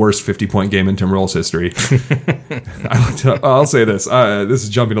 It's the worst 50-point game in Timberwolves history. I'll say this. This is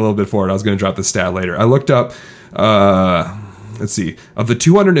jumping a little bit forward. I was going to drop the stat later. I looked up, let's see, of the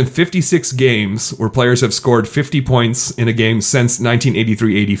 256 games where players have scored 50 points in a game since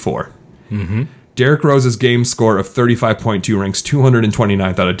 1983-84. Mm-hmm. Derrick Rose's game score of 35.2 ranks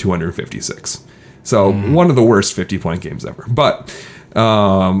 229th out of 256. So one of the worst 50-point games ever. But,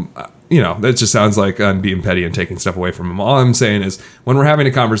 that just sounds like I'm being petty and taking stuff away from him. All I'm saying is when we're having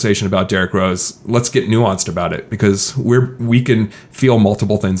a conversation about Derrick Rose, let's get nuanced about it, because we can feel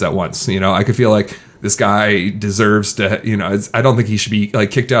multiple things at once. I could feel like this guy deserves to, I don't think he should be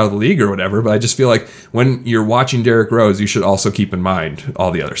like kicked out of the league or whatever, but I just feel like when you're watching Derrick Rose, you should also keep in mind all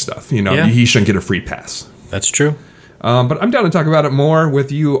the other stuff. He shouldn't get a free pass. That's true. But I'm down to talk about it more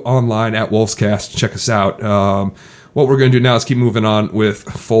with you online at Wolvescast. Check us out. What we're going to do now is keep moving on with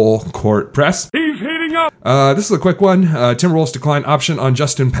Full Court Press. He's heating up. This is a quick one. Timberwolves decline option on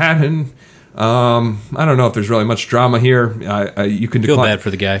Justin Patton. I don't know if there's really much drama here. You can feel bad for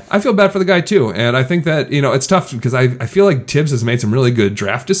the guy. I feel bad for the guy too, and I think that it's tough because I feel like Tibbs has made some really good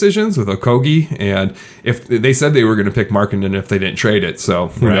draft decisions with Okogie, and if they said they were going to pick Markkanen if they didn't trade it, so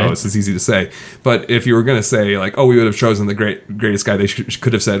who knows? It's easy to say. But if you were going to say like, we would have chosen the greatest guy, they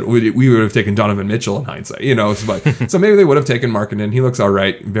could have said we would have taken Donovan Mitchell in hindsight, so maybe they would have taken Markkanen. He looks all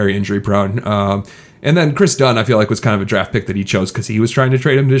right, very injury prone. And then Chris Dunn, I feel like, was kind of a draft pick that he chose because he was trying to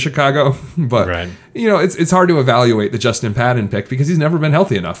trade him to Chicago. But, it's hard to evaluate the Justin Patton pick because he's never been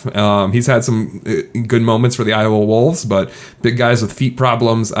healthy enough. He's had some good moments for the Iowa Wolves, but big guys with feet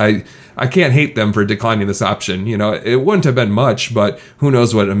problems, I can't hate them for declining this option. It wouldn't have been much, but who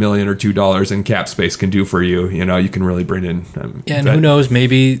knows what $1 million or $2 million in cap space can do for you. You can really bring in. And who knows,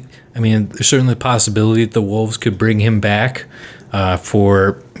 maybe, there's certainly a possibility that the Wolves could bring him back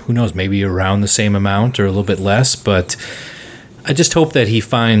for, who knows, maybe around the same amount or a little bit less. But I just hope that he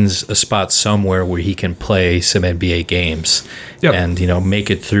finds a spot somewhere where he can play some NBA games and, make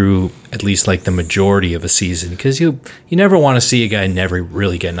it through at least like the majority of a season. Because you never want to see a guy never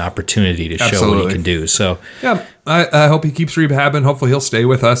really get an opportunity to show what he can do. So yeah, I hope he keeps rehabbing. Hopefully he'll stay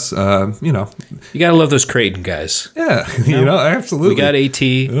with us. You got to love those Creighton guys. Yeah, absolutely. We got AT.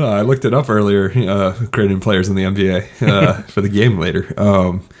 I looked it up earlier, Creighton players in the NBA for the game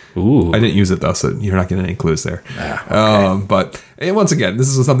later. Ooh. I didn't use it though, so you're not getting any clues there. Okay. But once again, this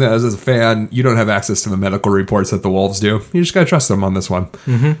is something that as a fan, you don't have access to the medical reports that the Wolves do. You just gotta trust them on this one.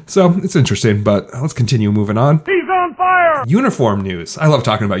 Mm-hmm. So it's interesting, but let's continue moving on. He's on fire! Uniform news. I love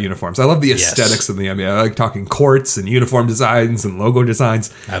talking about uniforms. I love the aesthetics of the NBA. I like talking courts and uniform designs and logo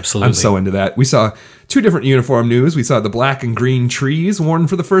designs. Absolutely. I'm so into that. We saw 2 different uniform news. We saw the black and green trees worn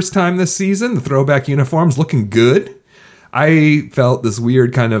for the first time this season. The throwback uniforms looking good. I felt this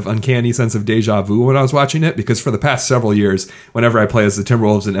weird kind of uncanny sense of deja vu when I was watching it, because for the past several years, whenever I play as the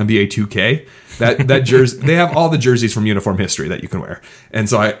Timberwolves in NBA 2K, that jersey, they have all the jerseys from Uniform History that you can wear. And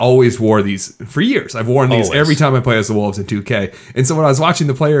so I always wore these for years. I've worn these every time I play as the Wolves in 2K. And so when I was watching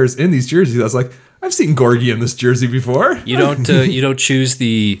the players in these jerseys, I was like, I've seen Gorgie in this jersey before. You don't choose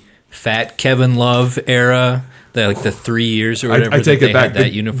the fat Kevin Love era, like the 3 years or whatever. I take it back.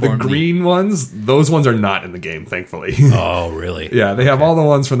 That uniform, the green ones, those ones are not in the game, thankfully. Oh, really? Yeah, they have all the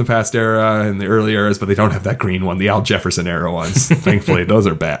ones from the past era and the early eras, but they don't have that green one, the Al Jefferson era ones. Thankfully, those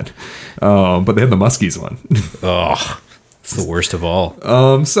are bad. But they have the Muskies one. Oh, it's the worst of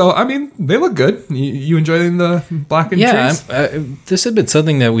all. So, I mean, they look good. You enjoying the black and trees? This has been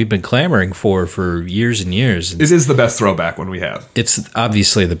something that we've been clamoring for years and years. It is the best throwback one we have. It's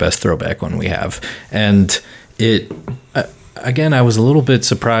obviously the best throwback one we have. And it, again, I was a little bit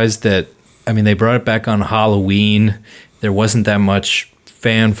surprised that, I mean, they brought it back on Halloween. There wasn't that much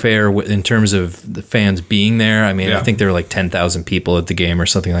fanfare in terms of the fans being there. I mean, I think there were like 10,000 people at the game or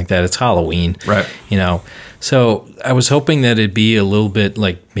something like that. It's Halloween. Right. You know, so I was hoping that it'd be a little bit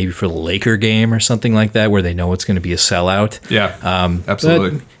like maybe for the Laker game or something like that, where they know it's going to be a sellout. Yeah,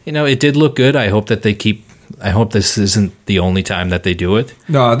 absolutely. But, you know, it did look good. I hope that they keep. I hope this isn't the only time that they do it.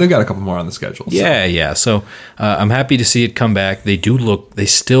 No, they've got a couple more on the schedule. Yeah. So I'm happy to see it come back. They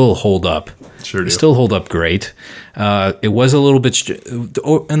still hold up. Sure do. They still hold up great. It was a little bit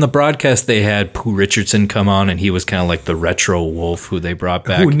in the broadcast. They had Pooh Richardson come on, and he was kind of like the retro Wolf who they brought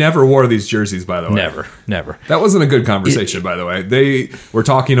back. Who never wore these jerseys, by the way. Never. That wasn't a good conversation, by the way. They were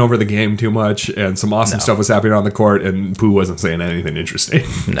talking over the game too much, and some awesome stuff was happening on the court, and Pooh wasn't saying anything interesting.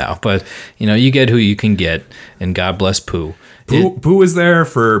 No, but you know, you get who you can get, and God bless Pooh. Pooh was there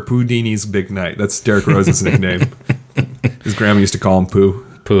for Pooh Dini's big night. That's Derrick Rose's nickname. His grandma used to call him Pooh.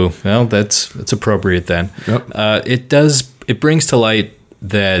 Pooh. Well, that's appropriate then. Yep. It brings to light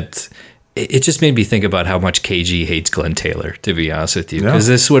that it just made me think about how much KG hates Glenn Taylor, to be honest with you, because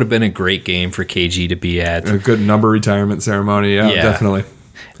this would have been a great game for KG to be at. A good number retirement ceremony. Yeah, definitely.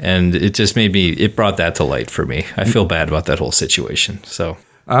 And it just it brought that to light for me. I feel bad about that whole situation. So.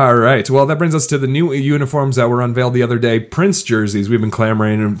 All right. Well, that brings us to the new uniforms that were unveiled the other day. Prince jerseys. We've been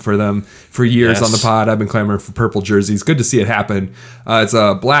clamoring for them for years on the pod. I've been clamoring for purple jerseys. Good to see it happen. It's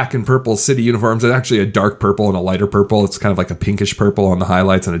a black and purple city uniforms. It's actually a dark purple and a lighter purple. It's kind of like a pinkish purple on the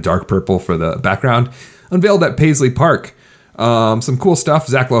highlights and a dark purple for the background. Unveiled at Paisley Park. Some cool stuff.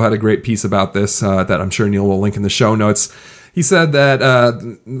 Zach Lowe had a great piece about this that I'm sure Neil will link in the show notes. He said that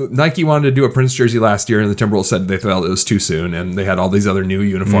Nike wanted to do a Prince jersey last year, and the Timberwolves said they felt it was too soon, and they had all these other new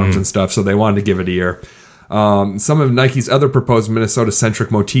uniforms and stuff, so they wanted to give it a year. Some of Nike's other proposed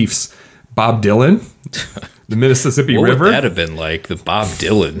Minnesota-centric motifs, Bob Dylan, the Mississippi River. What would that have been like, the Bob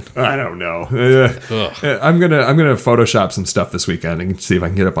Dylan? I don't know. I'm gonna Photoshop some stuff this weekend and see if I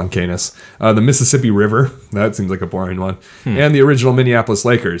can get up on Canis. The Mississippi River, that seems like a boring one, and the original Minneapolis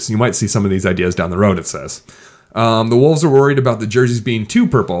Lakers. You might see some of these ideas down the road, it says. The Wolves are worried about the jerseys being too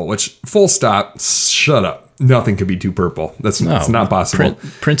purple, which, full stop, shut up. Nothing could be too purple. It's not possible.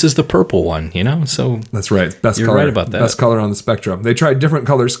 Prince is the purple one, you know? So that's right. Best you're color, right about that. Best color on the spectrum. They tried different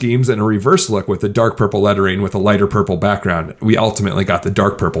color schemes and a reverse look with the dark purple lettering with a lighter purple background. We ultimately got the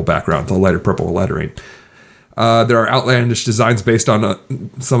dark purple background, the lighter purple lettering. There are outlandish designs based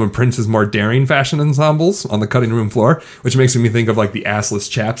on some of Prince's more daring fashion ensembles on the cutting room floor, which makes me think of like the assless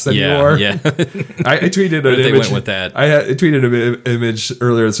chaps that he wore. Yeah. I tweeted an image. They went with that. I tweeted an image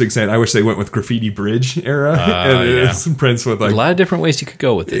earlier this week saying I wish they went with Graffiti Bridge era. And it's Prince with like a lot of different ways you could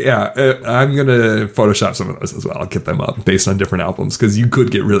go with it. Yeah, I'm gonna Photoshop some of those as well. I'll get them up based on different albums because you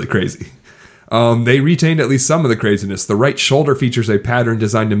could get really crazy. They retained at least some of the craziness. The right shoulder features a pattern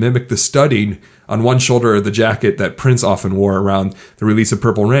designed to mimic the studding on one shoulder of the jacket that Prince often wore around the release of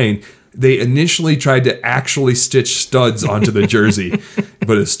Purple Rain. They initially tried to actually stitch studs onto the jersey,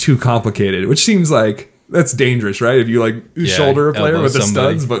 but it's too complicated, which seems like that's dangerous, right? If you like shoulder a player with the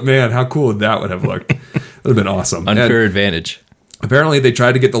studs, but man, how cool would that have looked? It would have been awesome. Unfair advantage. Apparently, they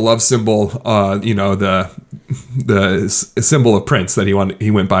tried to get the love symbol, the symbol of Prince that he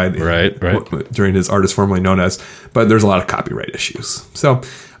went by during his artist formerly known as, but there's a lot of copyright issues. So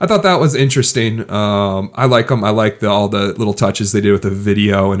I thought that was interesting. I like them. I like all the little touches they did with the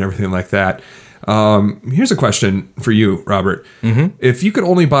video and everything like that. Here's a question for you, Robert. Mm-hmm. If you could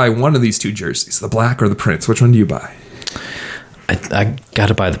only buy one of these two jerseys, the black or the Prince, which one do you buy? I got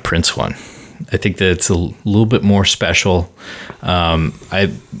to buy the Prince one. I think that it's a little bit more special.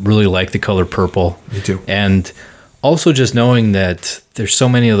 I really like the color purple. Me too. And also just knowing that there's so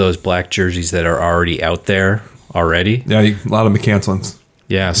many of those black jerseys that are already out there already. Yeah, a lot of McCants ones.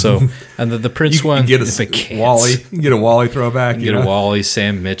 Yeah, so and the Prince one, you get Wally, you get a Wally throwback, you get a Wally,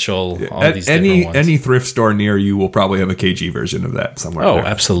 Sam Mitchell, all these different ones. Any thrift store near you will probably have a KG version of that somewhere. Oh, there.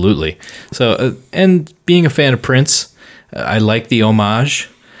 Absolutely. So, and being a fan of Prince, I like the homage,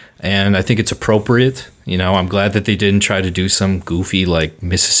 and I think it's appropriate. You know, I'm glad that they didn't try to do some goofy like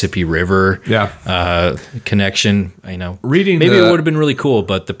Mississippi River connection. You know, maybe it would have been really cool,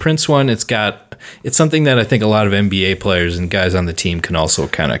 but the Prince one, it's something that I think a lot of NBA players and guys on the team can also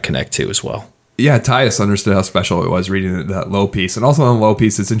kind of connect to as well. Yeah, Tyus understood how special it was reading that Low piece. And also on Low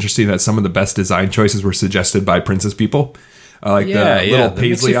piece, it's interesting that some of the best design choices were suggested by Prince's people. The little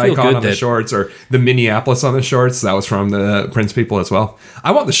Paisley icon on the shorts, or the Minneapolis on the shorts, that was from the Prince people as well. I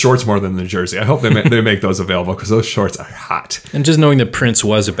want the shorts more than the jersey. I hope they make those available, because those shorts are hot. And just knowing that Prince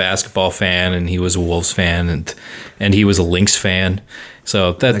was a basketball fan, and he was a Wolves fan, and he was a Lynx fan,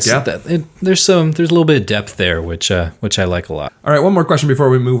 so there's a little bit of depth there, which I like a lot. All right, one more question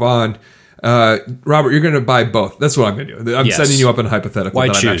before we move on. Robert, you're going to buy both. That's what I'm going to do. I'm setting you up in a hypothetical. Why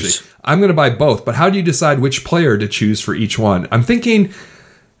choose? I'm going to buy both, but how do you decide which player to choose for each one? I'm thinking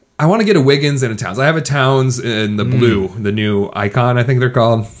I want to get a Wiggins and a Towns. I have a Towns in the blue, the new icon, I think they're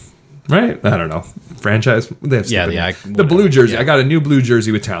called. Right? I don't know. Franchise? They have the blue jersey. Yeah. I got a new blue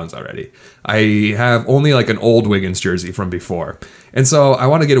jersey with Towns already. I have only like an old Wiggins jersey from before. And so I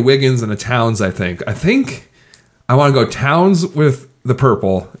want to get a Wiggins and a Towns, I think. I think I want to go Towns with the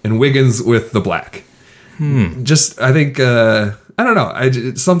purple and Wiggins with the black. Just, I think, I don't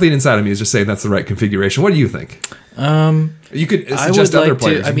know. Something inside of me is just saying that's the right configuration. What do you think? You could suggest other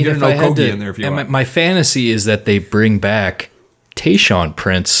players. I mean, if I had to, in there if you want. My fantasy is that they bring back Tayshaun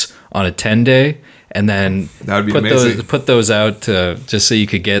Prince on a 10-day, and then that would be amazing. Put those out just so you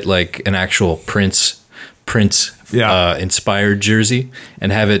could get like an actual Prince inspired jersey,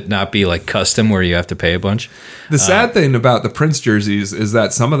 and have it not be like custom where you have to pay a bunch. The sad thing about the Prince jerseys is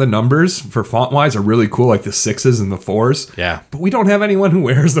that some of the numbers for font wise are really cool, like the 6s and the 4s. Yeah. But we don't have anyone who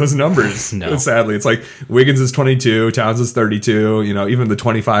wears those numbers. No. Sadly, it's like Wiggins is 22, Towns is 32, you know, even the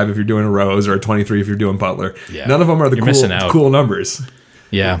 25 if you're doing a Rose, or a 23 if you're doing Butler. Yeah. None of them are the cool numbers.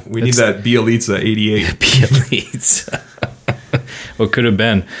 Yeah. We need that Bielitsa 88. Bielitsa. What could have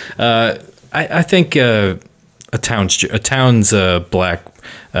been. I think a Towns black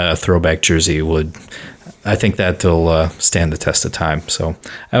throwback jersey would. I think that'll stand the test of time. So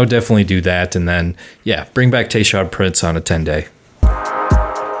I would definitely do that, and then bring back Tayshaun Prince on a 10-day.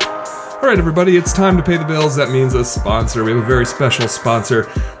 All right, everybody, it's time to pay the bills. That means a sponsor. We have a very special sponsor.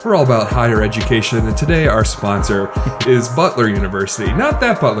 We're all about higher education, and today our sponsor is Butler University. Not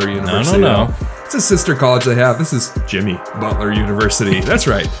that Butler University. No. It's a sister college they have. This is Jimmy Butler University. That's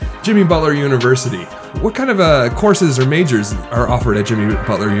right, Jimmy Butler University. What kind of courses or majors are offered at Jimmy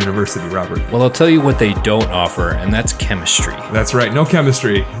Butler University, Robert? Well, I'll tell you what they don't offer, and that's chemistry. That's right, no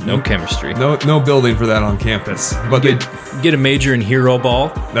chemistry. No chemistry. No building for that on campus. But you get a major in hero ball.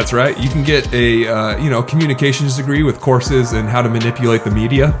 That's right. You can get a communications degree with courses in how to manipulate the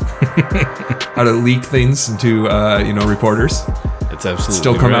media, how to leak things into reporters. That's absolutely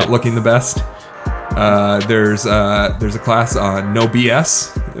still come out looking the best. There's a class on no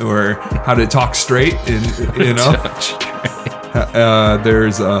BS, or how to talk straight.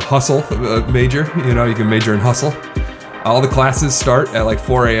 There's a hustle major. You can major in hustle. All the classes start at like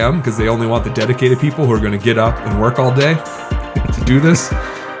 4 a.m. because they only want the dedicated people who are going to get up and work all day to do this.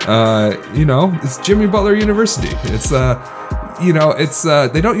 It's Jimmy Butler University. It's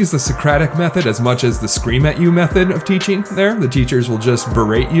they don't use the Socratic method as much as the scream at you method of teaching there. The teachers will just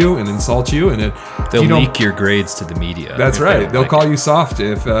berate you and insult you, and they'll leak your grades to the media. That's right. They'll call you soft.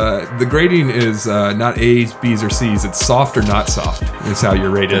 If the grading is not A's, B's, or C's, it's soft or not soft is how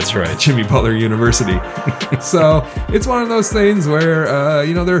you're rated. That's right. At Jimmy Butler University. So it's one of those things where,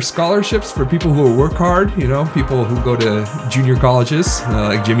 there are scholarships for people who work hard, people who go to junior colleges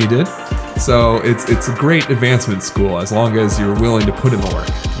like Jimmy did. So it's a great advancement school as long as you're willing to put in the work.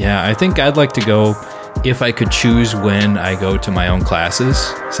 Yeah, I think I'd like to go if I could choose when I go to my own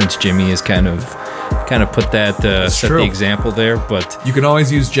classes, since Jimmy has kind of put that set the example there. But you can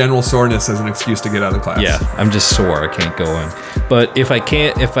always use general soreness as an excuse to get out of class. Yeah, I'm just sore. I can't go in. But if I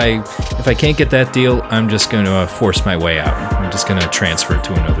can't get that deal, I'm just going to force my way out. I'm just going to transfer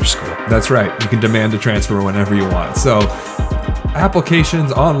to another school. That's right. You can demand a transfer whenever you want. So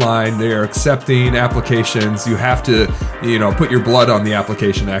applications online, they are accepting applications. You have to, put your blood on the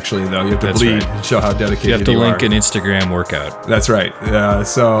application. Actually, though, you have to bleed and show how dedicated you are. You have to link an Instagram workout. That's right.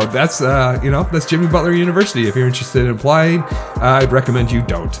 So that's Jimmy Butler University. If you're interested in applying, I'd recommend you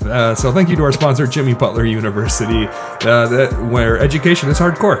don't. So thank you to our sponsor, Jimmy Butler University, where education is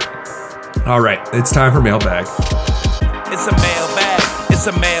hardcore. All right, it's time for mailbag. It's a mailbag. It's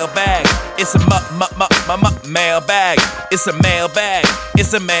a mailbag. It's a mailbag. It's a mailbag.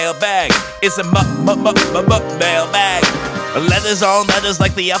 It's a mailbag. It's a mailbag. Letters on letters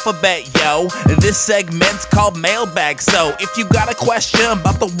like the alphabet, yo. This segment's called Mailbag. So if you got a question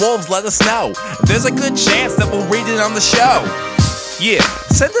about the Wolves, let us know. There's a good chance that we'll read it on the show. Yeah,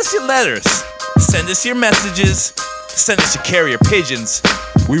 send us your letters. Send us your messages. Send us your carrier pigeons.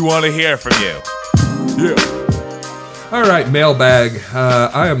 We want to hear from you. Yeah. All right, mailbag.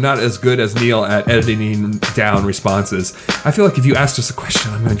 I am not as good as Neil at editing down responses. I feel like if you asked us a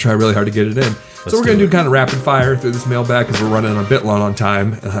question, I'm going to try really hard to get it in. So we're going to do kind of rapid fire through this mailbag because we're running a bit long on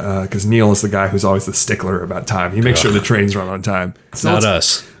time. Because Neil is the guy who's always the stickler about time. He makes sure the trains run on time. It's not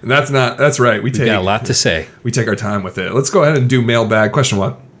us. That's right. We got a lot to say. We take our time with it. Let's go ahead and do mailbag. Question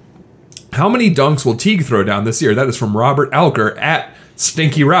 1. How many dunks will Teague throw down this year? That is from Robert Alker at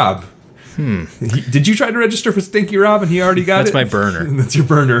Stinky Rob. Did you try to register for Stinky Rob and he already got That's it? my burner. That's your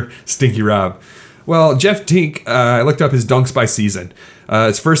burner, Stinky Rob. Well, Jeff Teague, I looked up his dunks by season.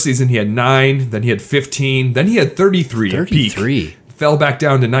 His first season he had 9, then he had 15, then he had 33 at peak. Fell back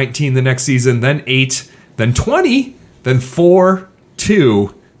down to 19 the next season, then 8, then 20, then 4,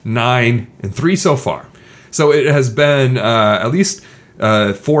 2, 9, and 3 so far. So it has been at least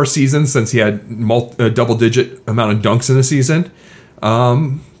 4 seasons since he had a double-digit amount of dunks in a season.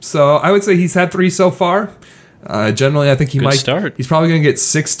 So I would say he's had 3 so far. Generally, I think Good start. He's probably going to get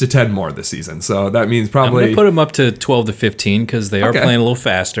 6 to 10 more this season. So that means probably. I'm going to put him up to 12 to 15 because they are playing a little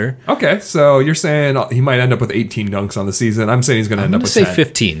faster. Okay, so you're saying he might end up with 18 dunks on the season. I'm saying he's going to end up with 10. I'm going to say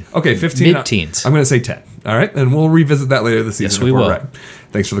 15. Okay, 15. Mid-teens. I'm going to say 10. All right, and we'll revisit that later this season. Yes, we will. Right.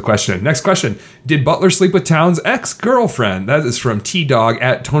 Thanks for the question. Next question. Did Butler sleep with Towns' ex-girlfriend? That is from T-Dog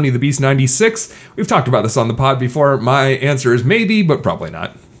at Tony the Beast 96. We've talked about this on the pod before. My answer is maybe, but probably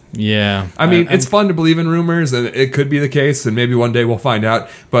not. Yeah. I mean, it's fun to believe in rumors, and it could be the case, and maybe one day we'll find out.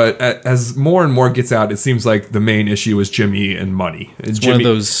 But as more and more gets out, it seems like the main issue is Jimmy and money.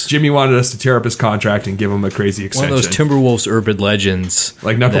 Jimmy wanted us to tear up his contract and give him a crazy extension. One of those Timberwolves urban legends.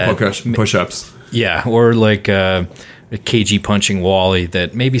 Like knuckle push-ups. Yeah, or like KG punching Wally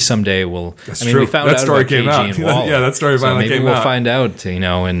that maybe someday we'll... That's true. We found that out story about came KG out. and Wally. Yeah, that story finally came out. Maybe we'll find out,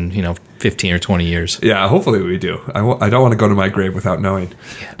 in 15 or 20 years. Yeah, hopefully we do. I don't want to go to my grave without knowing.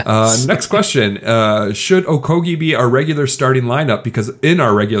 Yes. Next question. Should Okogie be our regular starting lineup because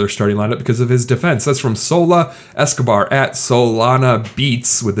of his defense? That's from Sola Escobar at Solana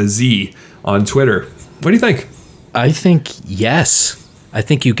Beats with a Z on Twitter. What do you think? I think yes. I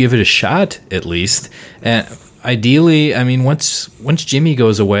think you give it a shot at least. And ideally, I mean, once Jimmy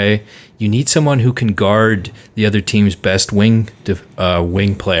goes away, you need someone who can guard the other team's best wing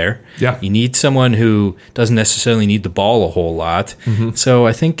player. Yeah. You need someone who doesn't necessarily need the ball a whole lot. Mm-hmm. So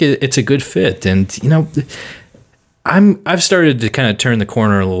I think it's a good fit. And, I've started to kind of turn the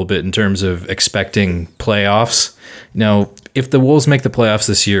corner a little bit in terms of expecting playoffs. If the Wolves make the playoffs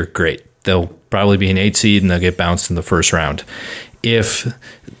this year, great. They'll probably be an 8 seed and they'll get bounced in the first round. If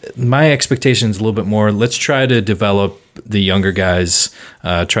my expectations a little bit more, let's try to develop the younger guys,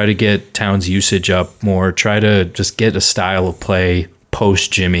 try to get Towns' usage up more, try to just get a style of play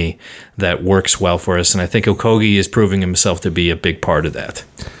post Jimmy that works well for us. And I think Okogie is proving himself to be a big part of that.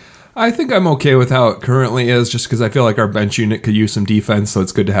 I think I'm okay with how it currently is, just because I feel like our bench unit could use some defense, so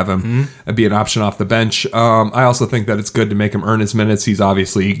it's good to have him be an option off the bench. I also think that it's good to make him earn his minutes. He's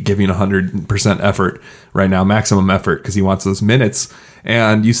obviously giving 100% effort right now, maximum effort, because he wants those minutes.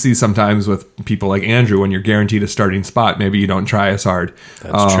 And you see sometimes with people like Andrew, when you're guaranteed a starting spot, maybe you don't try as hard.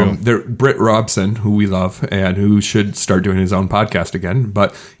 That's true. Britt Robson, who we love, and who should start doing his own podcast again,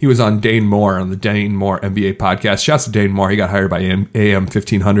 but he was on Dane Moore on the Dane Moore NBA podcast. Shouts to Dane Moore. He got hired by AM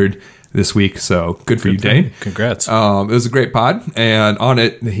 1500 this week, so good for you, Dane. Congrats. It was a great pod, and on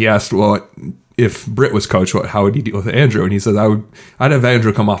it, he asked, well, if Britt was coach, how would he deal with Andrew? And he says, I'd have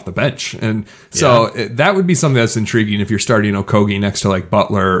Andrew come off the bench. And so that would be something that's intriguing if you're starting Okogie next to like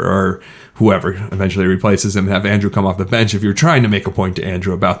Butler or whoever eventually replaces him, and have Andrew come off the bench if you're trying to make a point to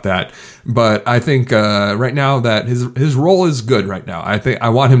Andrew about that. But I think right now that his role is good right now. I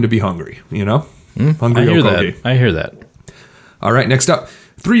want him to be hungry, Hungry Okogie. I hear that. All right, next up,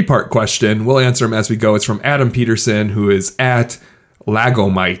 3-part question. We'll answer them as we go. It's from Adam Peterson, who is at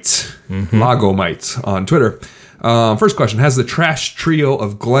Lagomite on Twitter. First question: has the trash trio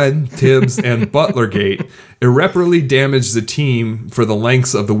of Glenn, Tibbs, and Butlergate irreparably damaged the team for the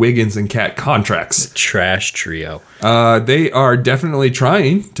lengths of the Wiggins and Cat contracts. Trash trio. They are definitely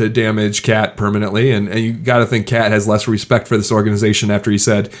trying to damage Cat permanently, and you got to think Cat has less respect for this organization after he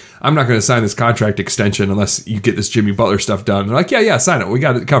said, I'm not going to sign this contract extension unless you get this Jimmy Butler stuff done. They're like, yeah, sign it. We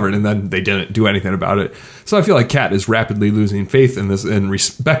got it covered. And then they didn't do anything about it. So I feel like Cat is rapidly losing faith in this and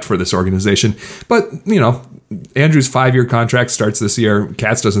respect for this organization. But, Andrew's 5-year contract starts this year.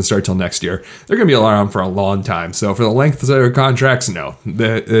 Cat's doesn't start till next year. They're going to be around for a long time. So for the length of their contracts, no,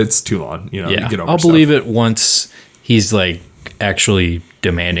 it's too long. You get over I'll stuff. believe it once he's like actually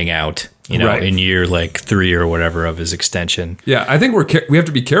demanding out, Right. in year like 3 or whatever of his extension. Yeah, I think we have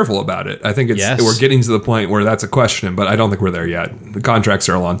to be careful about it. I think we're getting to the point where that's a question, but I don't think we're there yet. The contracts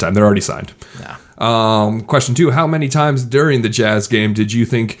are a long time. They're already signed. Yeah. Question 2, how many times during the Jazz game did you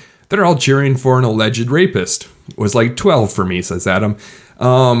think they're all cheering for an alleged rapist? It was like 12 for me, says Adam.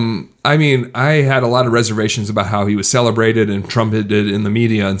 I had a lot of reservations about how he was celebrated and trumpeted in the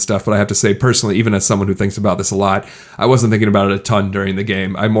media and stuff, but I have to say personally, even as someone who thinks about this a lot, I wasn't thinking about it a ton during the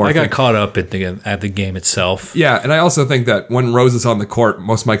game. I got caught up at the game itself. Yeah, and I also think that when Rose is on the court,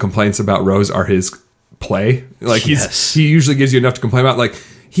 most of my complaints about Rose are his play. Like he usually gives you enough to complain about. Like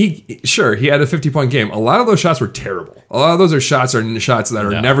he had a 50-point game. A lot of those shots were terrible. A lot of those are shots that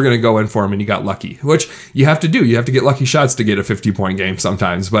are never going to go in for him, and he got lucky, which you have to do. You have to get lucky shots to get a 50-point game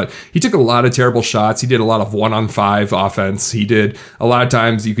sometimes. But he took a lot of terrible shots. He did a lot of 1-on-5 offense. He did a lot of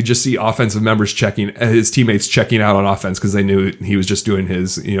times you could just see offensive members his teammates checking out on offense because they knew he was just doing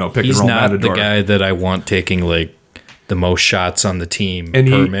his pick and roll matador. He's not the guy that I want taking like the most shots on the team per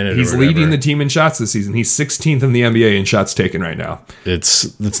minute. He's leading the team in shots this season. He's 16th in the NBA in shots taken right now.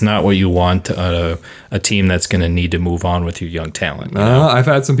 It's not what you want a team that's going to need to move on with your young talent. I've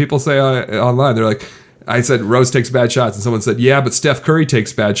had some people say online, they're like, I said Rose takes bad shots, and someone said, yeah, but Steph Curry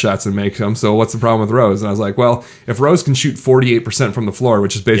takes bad shots and makes them, so what's the problem with Rose? And I was like, well, if Rose can shoot 48% from the floor,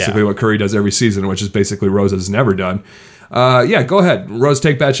 which is basically what Curry does every season, which is basically Rose has never done, go ahead. Rose,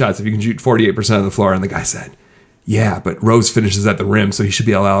 take bad shots if you can shoot 48% of the floor. And the guy said, yeah, but Rose finishes at the rim, so he should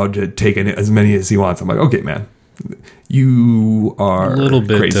be allowed to take as many as he wants. I'm like, okay, man, you are a little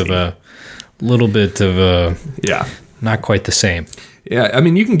bit crazy. Yeah, not quite the same. Yeah, I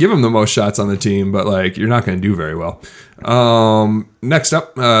mean, you can give him the most shots on the team, but like you're not going to do very well. Next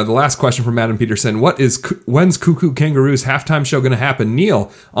up, the last question from Madam Peterson. When's Cuckoo Kangaroo's halftime show going to happen?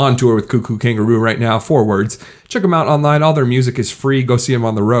 Neil on tour with Cuckoo Kangaroo right now. 4 words. Check them out online. All their music is free. Go see them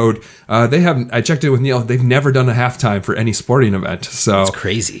on the road. I checked in with Neil. They've never done a halftime for any sporting event. So that's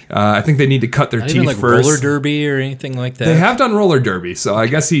crazy. I think they need to cut their teeth even like first. Roller derby or anything like that. They have done roller derby, so I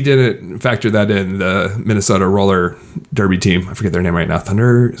guess he didn't factor that in. The Minnesota roller derby team. I forget their name right now.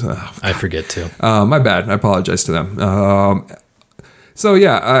 Thunder. I forget too. My bad. I apologize to them. So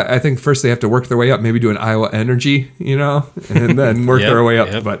yeah, I think first they have to work their way up, maybe do an Iowa Energy, and then work their way up.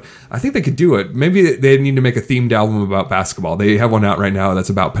 Yep. But I think they could do it. Maybe they need to make a themed album about basketball. They have one out right now that's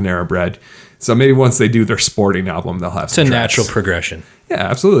about Panera Bread. So maybe once they do their sporting album, they'll have some tracks. Natural progression. Yeah,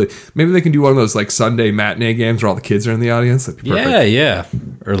 absolutely. Maybe they can do one of those like Sunday matinee games where all the kids are in the audience. That'd be perfect. Yeah.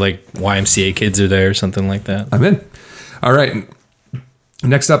 Or like YMCA kids are there or something like that. I'm in. All right.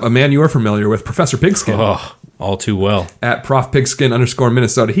 Next up, a man you are familiar with, Professor Pigskin. Oh, all too well. At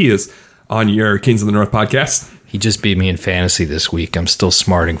ProfPigskin_Minnesota. He is on your Kings of the North podcast. He just beat me in fantasy this week. I'm still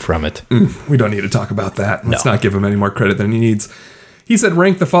smarting from it. We don't need to talk about that. Let's not give him any more credit than he needs. He said,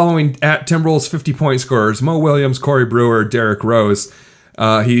 rank the following at Timberwolves 50-point scorers: Mo Williams, Corey Brewer, Derrick Rose.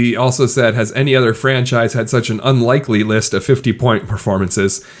 He also said, has any other franchise had such an unlikely list of 50-point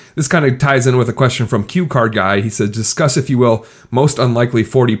performances? This kind of ties in with a question from Q Card Guy. He said, discuss, if you will, most unlikely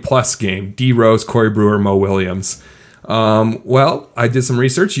 40-plus game: D. Rose, Corey Brewer, Mo Williams. Well, I did some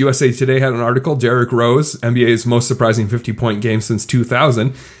research. USA Today had an article, Derrick Rose, NBA's most surprising 50-point game since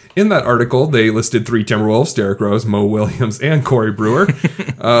 2000. In that article, they listed 3 Timberwolves: Derrick Rose, Mo Williams, and Corey Brewer.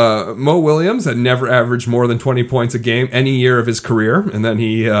 Mo Williams had never averaged more than 20 points a game any year of his career, and then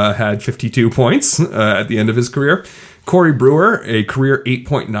he had 52 points at the end of his career. Corey Brewer, a career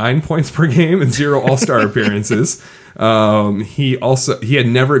 8.9 points per game and 0 All-Star appearances. He had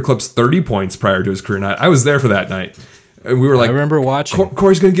never eclipsed 30 points prior to his career night. I was there for that night. And we were like, I remember watching.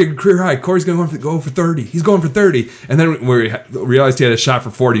 Corey's going to get a career high. Corey's going to go for 30. He's going for 30. And then we realized he had a shot for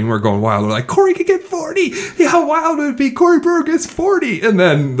 40, and we were going wild. We're like, Corey could get 40. Yeah, how wild would it be? Corey Brewer gets 40. And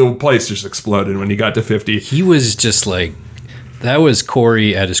then the place just exploded when he got to 50. He was just like, that was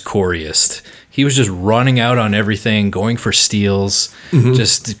Corey at his Coreyest. he was just running out on everything, going for steals,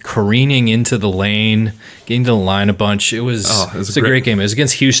 just careening into the lane, getting to the line a bunch. It was a great game. It was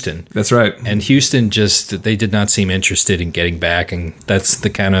against Houston. That's right. And Houston they did not seem interested in getting back, and that's the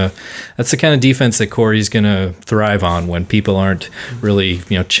kind of defense that Corey's going to thrive on when people aren't really,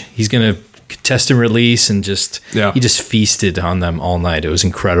 he's going to test and release, and he just feasted on them all night. It was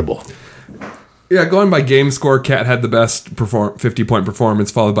incredible. Yeah, going by game score, Cat had the best 50-point performance,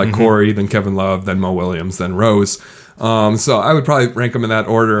 followed by Corey, then Kevin Love, then Mo Williams, then Rose. So I would probably rank them in that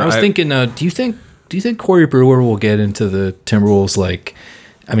order. I was thinking, do you think Corey Brewer will get into the Timberwolves?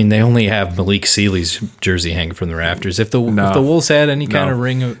 They only have Malik Sealy's jersey hanging from the rafters. If the Wolves had any kind of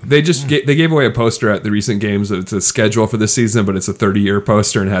ring, they gave away a poster at the recent games. It's a schedule for this season, but it's a 30-year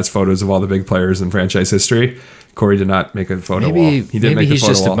poster and has photos of all the big players in franchise history. Corey did not make a photo wall. He did make the he's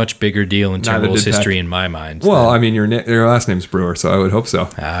photo just wall. a much bigger deal in Timberwolves history in my mind. Well, your last name's Brewer, so I would hope so.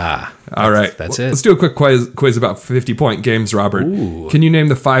 All right. That's it. Let's do a quick quiz about 50-point games, Robert. Ooh. Can you name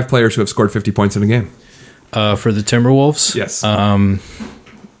the 5 players who have scored 50 points in a game? For the Timberwolves? Yes.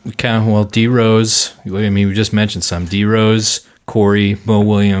 D Rose. We just mentioned some. D Rose, Corey, Mo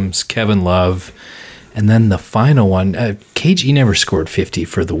Williams, Kevin Love, and then the final one. KG never scored 50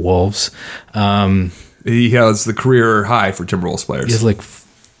 for the Wolves. He has the career high for Timberwolves players.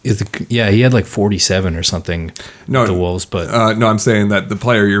 He had 47 or something. No, the Wolves, but no, I'm saying that the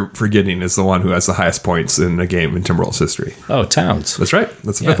player you're forgetting is the one who has the highest points in a game in Timberwolves history. Oh, Towns. That's right.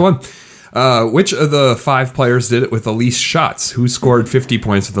 That's the 5th one. Which of the 5 players did it with the least shots? Who scored 50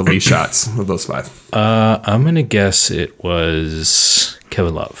 points with the least shots of those 5? I'm going to guess it was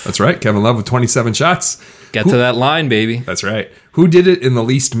Kevin Love. That's right. Kevin Love with 27 shots. Got to that line, baby. That's right. Who did it in the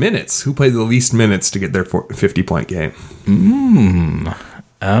least minutes? Who played the least minutes to get their 50-point game?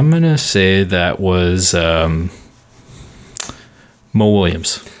 I'm going to say that was Mo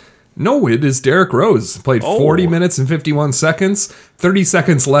Williams. No, it is Derrick Rose. Played 40 minutes and 51 seconds, 30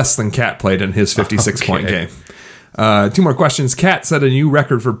 seconds less than Cat played in his 56-point game. 2 more questions. Cat set a new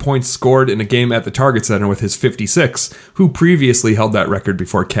record for points scored in a game at the Target Center with his 56. Who previously held that record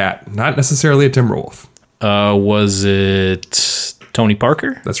before Cat? Not necessarily a Timberwolf. Was it Tony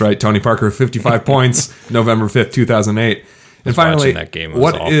Parker? That's right. Tony Parker, 55 points, November 5th, 2008. And finally, that game.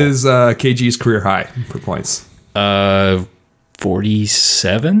 What is KG's career high for points?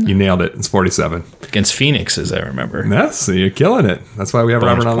 47? You nailed it. It's 47. Against Phoenix, as I remember. Yes, so you're killing it. That's why we have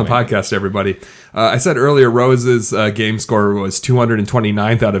Robert on the podcast, everybody. I said earlier, Rose's game score was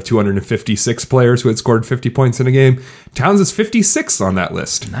 229th out of 256 players who had scored 50 points in a game. Towns is 56th on that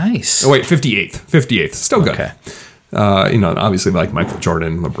list. Nice. Oh, wait, 58th. 58th. Still good. Okay. Obviously, Michael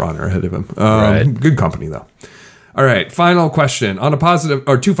Jordan and LeBron are ahead of him. Right. Good company, though. All right, final question.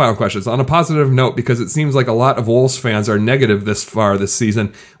 2 final questions. On a positive note, because it seems like a lot of Wolves fans are negative this far this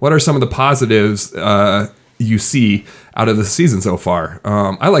season, what are some of the positives you see out of the season so far?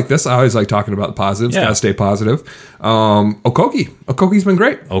 I like this. I always like talking about the positives. Yeah. Gotta stay positive. Okogie's been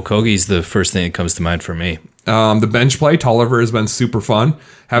great. Okogie's the first thing that comes to mind for me. The bench play, Tolliver has been super fun.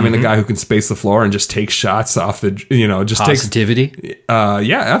 Having a guy who can space the floor and just take shots off the, just positivity.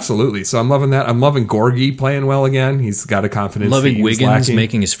 Yeah, absolutely. So I'm loving that. I'm loving Gorgie playing well again. He's got a confidence. Loving Wiggins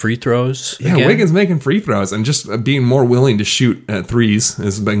making his free throws. Yeah, again. Wiggins making free throws and just being more willing to shoot at threes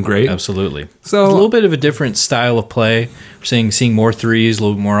has been great. Absolutely. So it's a little bit of a different style of play. We're seeing more threes, a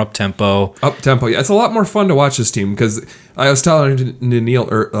little bit more up tempo. Yeah, it's a lot more fun to watch this team because I was telling Neil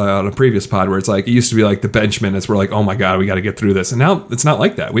on a previous pod where it's like it used to be like the bench minutes were like, oh my god, we got to get through this, and now it's not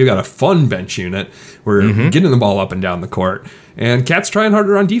like that. We've got a fun bench unit. We're getting the ball up and down the court, and Cat's trying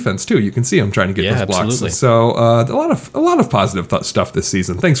harder on defense too. You can see him trying to get those blocks. Absolutely. So a lot of positive stuff this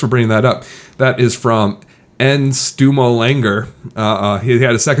season. Thanks for bringing that up. That is from N. Stumo Langer. He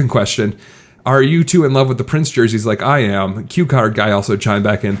had a second question. Are you two in love with the Prince jerseys like I am? Q Card guy also chimed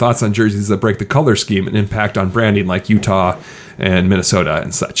back in. Thoughts on jerseys that break the color scheme and impact on branding like Utah and Minnesota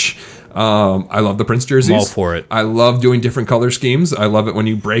and such. I love the Prince jerseys. I'm all for it. I love doing different color schemes. I love it when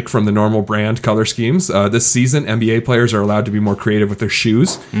you break from the normal brand color schemes. This season, NBA players are allowed to be more creative with their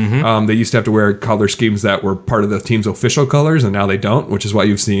shoes. They used to have to wear color schemes that were part of the team's official colors, and now they don't, which is why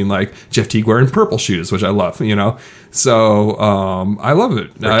you've seen like Jeff Teague wearing purple shoes, which I love, So I love it.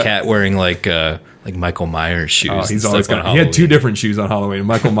 Or Cat wearing like Michael Myers shoes. Oh, he's always got. He had 2 different shoes on Halloween: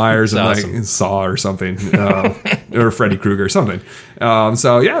 Michael Myers and awesome. Like Saw or something, or Freddy Krueger or something.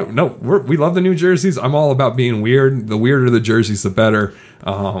 We love the new jerseys. I'm all about being weird. The weirder the jerseys, the better. The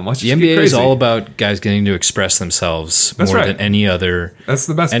NBA is all about guys getting to express themselves than any other. That's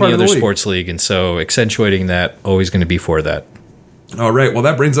the best part of the league. Sports league, and so accentuating that always going to be for that. All right. Well,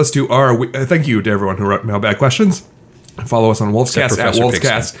 that brings us to our. Thank you to everyone who wrote mailbag questions. Follow us on Wolfscast at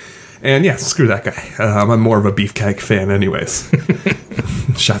Wolfscast. And yeah, screw that guy. I'm more of a beefcake fan anyways.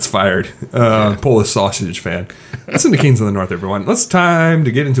 Shots fired. Polish sausage fan. Listen to Kings of the North, everyone. It's time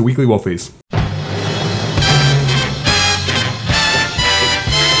to get into Weekly Wolfies.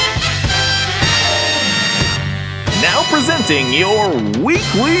 Now presenting your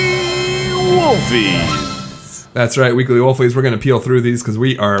Weekly Wolfies. That's right, Weekly Wolfies. We're going to peel through these because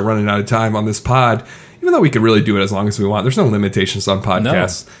we are running out of time on this pod. Even though we could really do it as long as we want. There's no limitations on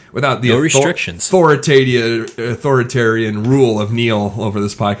podcasts. Without the restrictions. Authoritarian rule of Neil over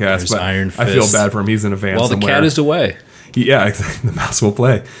this podcast. There's but Iron Fist. I feel bad for him. He's in a van somewhere. Well, the cat is away. Yeah, exactly. The mouse will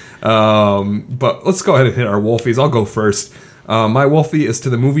play. But let's go ahead and hit our Wolfies. I'll go first. My Wolfie is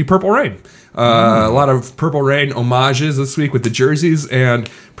to the movie Purple Rain. A lot of Purple Rain homages this week with the jerseys, and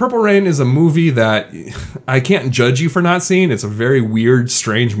Purple Rain is a movie that I can't judge you for not seeing. It's a very weird,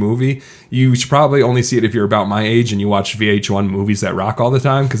 strange movie. You should probably only see it if you're about my age and you watch VH1 movies that rock all the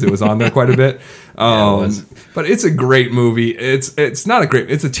time, because it was on there quite a bit. But it's a great movie. It's not a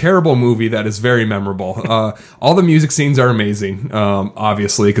great. It's a terrible movie that is very memorable. All the music scenes are amazing,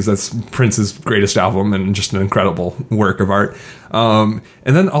 obviously, because that's Prince's greatest album and just an incredible work of art. And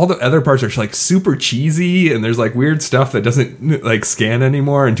then all the other parts are like super cheesy, and there's like weird stuff that doesn't like scan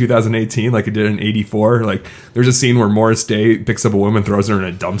anymore in 2018 like it did in 84. Like there's a scene where Morris Day picks up a woman, throws her in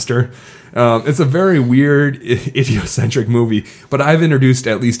a dumpster. It's a very weird, idiocentric movie, but I've introduced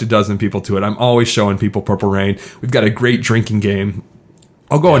at least a dozen people to it. I'm always showing people Purple Rain. We've got a great drinking game.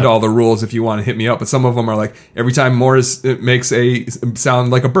 I'll go into all the rules if you want to hit me up, but some of them are like every time Morris makes a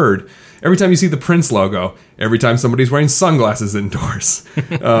sound like a bird, every time you see the Prince logo, every time somebody's wearing sunglasses indoors,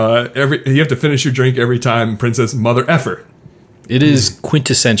 you have to finish your drink every time Prince says mother effer. It is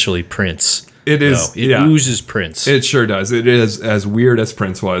quintessentially Prince. It is. It oozes Prince. It sure does. It is as weird as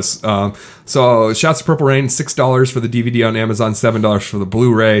Prince was. So shouts to Purple Rain, $6 for the DVD on Amazon, $7 for the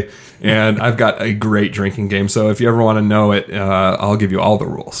Blu-ray, and I've got a great drinking game. So if you ever want to know it, I'll give you all the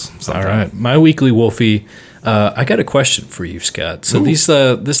rules. All right. My Weekly Wolfie, I got a question for you, Scott. So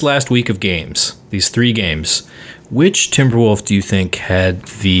this last week of games, these 3 games, which Timberwolf do you think had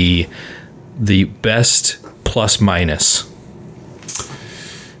the best plus minus?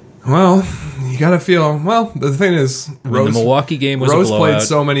 Well, you gotta feel. Well, the thing is, the Milwaukee game was Rose a blowout. played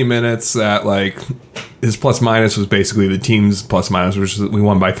so many minutes that like his plus minus was basically the team's plus minus, which is, we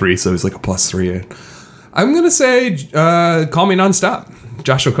won by 3, so it's like a +3. I'm gonna say, call me nonstop,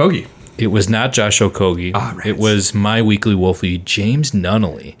 Josh Okogie. It was not Josh Okogie. Right. It was my Weekly Wolfie, James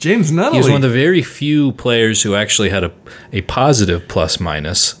Nunnally. James Nunnally. He was one of the very few players who actually had a positive plus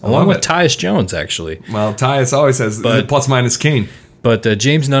minus, along with Tyus Jones, actually. Well, Tyus always has the plus minus king. But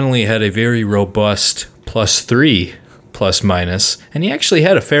James Nunnally had a very robust +3 plus minus, and he actually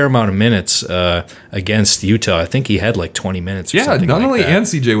had a fair amount of minutes against Utah. I think he had like 20 minutes or something like that. Nunnally and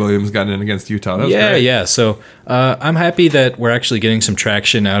CJ Williams got in against Utah. That was great. Yeah. So I'm happy that we're actually getting some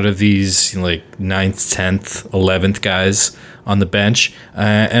traction out of these like 9th, 10th, 11th guys on the bench.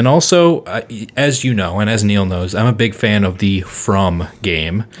 And also, as you know, and as Neil knows, I'm a big fan of the From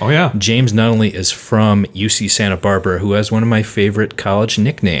game. Oh, yeah. James Nunnally is from UC Santa Barbara, who has one of my favorite college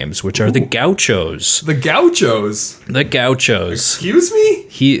nicknames, which are the Gauchos. The Gauchos? The Gauchos. Excuse me?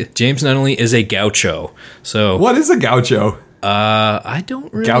 James Nunnally is a Gaucho. So what is a Gaucho? I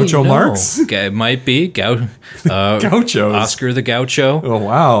don't really Gaucho know. Marx? It might be. Gauchos. Oscar the Gaucho. Oh,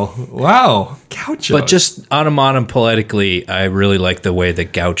 wow. Gauchos. But just onomatopoetically, I really like the way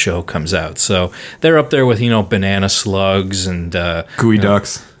that Gaucho comes out. So they're up there with, banana slugs and... Gooey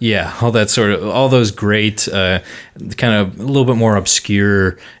ducks. Yeah, all those great, kind of a little bit more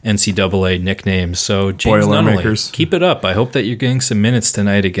obscure NCAA nicknames. So James Nunnally, keep it up. I hope that you're getting some minutes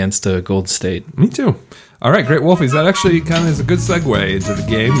tonight against Gold State. Me too. All right, great Wolfies. That actually kind of is a good segue into the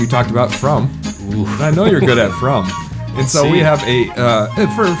game you talked about From. I know you're good at From. And so we have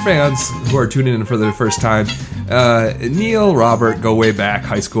for fans who are tuning in for the first time, Neil, Robert go way back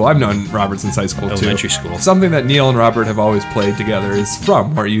high school. I've known Robert since high school, elementary school. Something that Neil and Robert have always played together is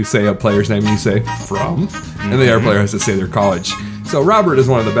From, where you say a player's name and you say From, and the other player has to say their college. So Robert is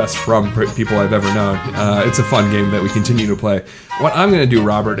one of the best From people I've ever known. It's a fun game that we continue to play. What I'm going to do,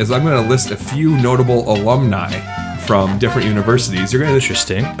 Robert, is I'm going to list a few notable alumni from different universities. You're going to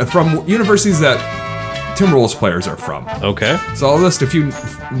Interesting. From universities that Timberwolves players are from. Okay. So I'll list a few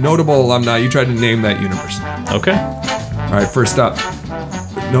notable alumni. You try to name that university. Okay. All right, first up,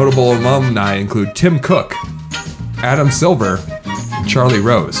 notable alumni include Tim Cook, Adam Silver, and Charlie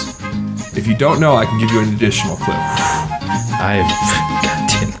Rose. If you don't know, I can give you an additional clue. I've got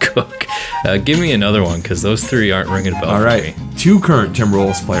Tim Cook. Give me another one, because those 3 aren't ringing a bell All right. for me. 2 current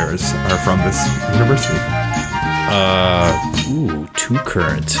Timberwolves players are from this university. too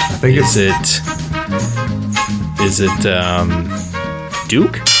current. I think is it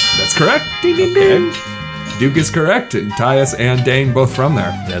Duke? That's correct. Ding, ding, ding. Duke is correct. And Tyus and Dane both from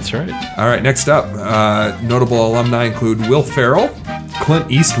there. That's right. All right, next up, notable alumni include Will Ferrell,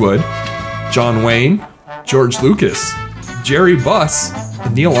 Clint Eastwood, John Wayne, George Lucas, Jerry Buss,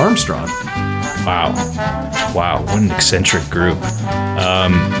 and Neil Armstrong. Wow, what an eccentric group.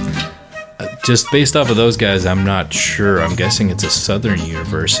 Just based off of those guys, I'm not sure. I'm guessing it's a Southern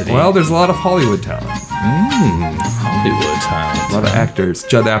university. Well, there's a lot of Hollywood talent. Hollywood talent. A lot of actors.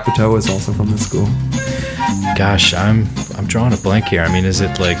 Judd Apatow is also from the school. Gosh, I'm drawing a blank here. I mean, is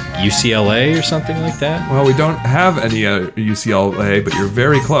it like UCLA or something like that? Well, we don't have any UCLA, but you're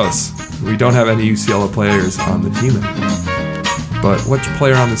very close. We don't have any UCLA players on the team anymore. But which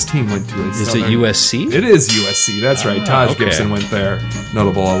player on this team went to Is it USC? It is USC. That's right. Taj Gibson went there.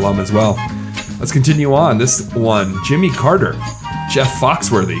 Notable alum as well. Let's continue on. This one, Jimmy Carter, Jeff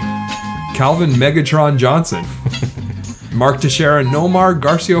Foxworthy, Calvin Megatron Johnson, Mark Teixeira, Nomar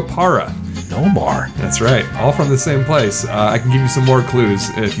Garciaparra. Nomar. That's right. All from the same place. I can give you some more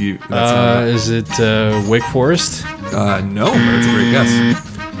clues if you. Is it Wake Forest? No, but it's a great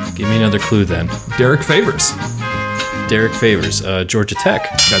guess. Give me another clue then. Derek Favors. Derek Favors, Georgia Tech.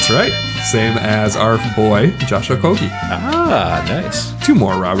 That's right. Same as our boy, Josh Okogie. Ah, nice. Two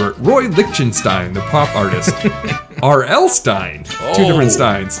more, Robert. Roy Lichtenstein, the pop artist. R.L. Stein. Two different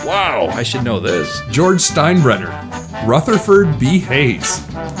Steins. Wow, I should know this. George Steinbrenner. Rutherford B. Hayes.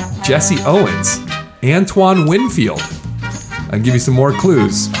 Jesse Owens. Antoine Winfield. I'll give you some more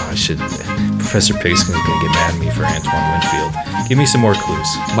clues. I should. Professor Pig's going to get mad at me for Antoine Winfield. Give me some more clues.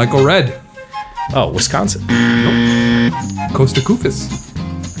 Michael Redd. Oh, Wisconsin. Nope. Costa Coufis.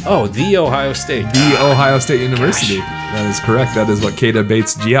 Oh, the Ohio State. The Ohio State University. Gosh. That is correct. That is what Kata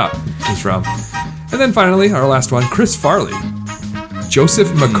Bates Giap is from. And then finally, our last one, Chris Farley.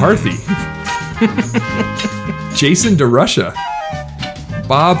 Joseph McCarthy. Jason DeRusha.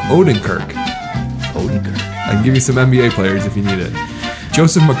 Bob Odenkirk. I can give you some NBA players if you need it.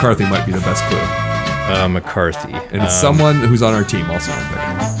 Joseph McCarthy might be the best clue. McCarthy. And it's someone who's on our team also out there.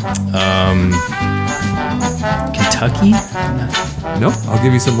 Kentucky? No, I'll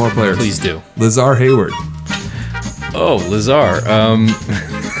give you some more players. Please do. Lazar Hayward. Oh, Lazar.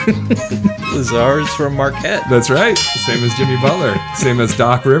 Lazar is from Marquette. That's right. Same as Jimmy Butler. Same as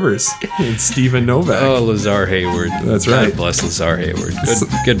Doc Rivers and Stephen Novak. Oh, Lazar Hayward. That's right. God bless Lazar Hayward.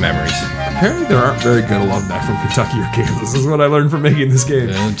 Good memories. Apparently there aren't very good alumni from Kentucky or Kansas. This is what I learned from making this game.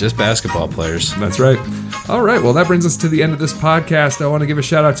 Just basketball players. That's right. All right. Well, that brings us to the end of this podcast. I want to give a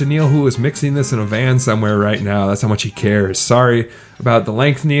shout out to Neil, who is mixing this in a van somewhere right now. That's how much he cares. Sorry about the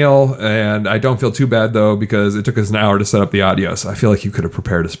length, Neil. And I don't feel too bad, though, because it took us an hour to set up the audio. So I feel like you could have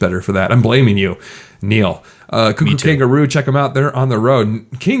prepared us better for that. I'm blaming you, Neil. Cuckoo Kangaroo, check them out. They're on the road.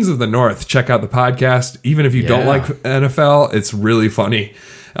 Kings of the North, check out the podcast. Even if you don't like NFL, it's really funny.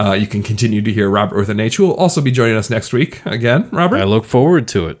 You can continue to hear Robert with an H, who will also be joining us next week. Again, Robert? I look forward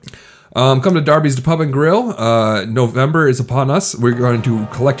to it. Come to Darby's Pub and Grill. November is upon us. We're going to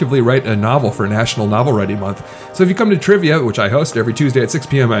collectively write a novel for National Novel Writing Month. So if you come to trivia, which I host every Tuesday at 6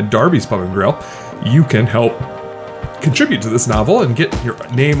 p.m. at Darby's Pub and Grill, you can help contribute to this novel and get your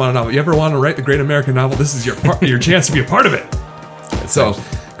name on a novel. You ever want to write the great American novel? This is your chance to be a part of it. So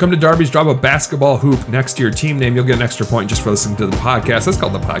come to Darby's, drop a basketball hoop next to your team name. You'll get an extra point just for listening to the podcast. That's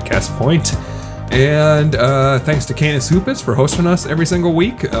called the Podcast Point. And thanks to Canis Hoopus for hosting us every single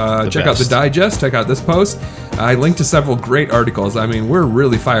week. Check out the digest. Check out this post. I linked to several great articles. I mean, we're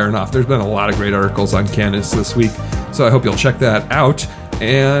really firing off. There's been a lot of great articles on Canis this week. So I hope you'll check that out.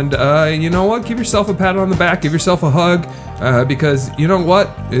 And you know what? Give yourself a pat on the back. Give yourself a hug. Because you know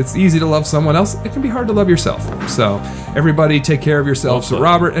what? It's easy to love someone else. It can be hard to love yourself. So everybody take care of yourselves. So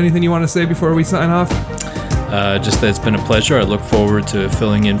Robert, anything you want to say before we sign off? Just that it's been a pleasure. I look forward to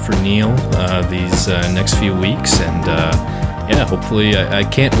filling in for Neil these next few weeks. And hopefully I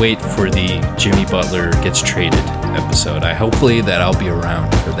can't wait for the Jimmy Butler gets traded episode. Hopefully that I'll be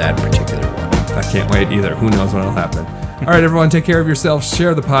around for that particular one. I can't wait either. Who knows when it'll happen. All right, everyone, take care of yourselves.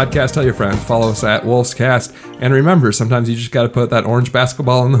 Share the podcast. Tell your friends. Follow us at WolvesCast. And remember, sometimes you just got to put that orange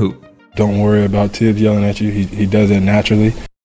basketball in the hoop. Don't worry about Tibbs yelling at you. He does it naturally.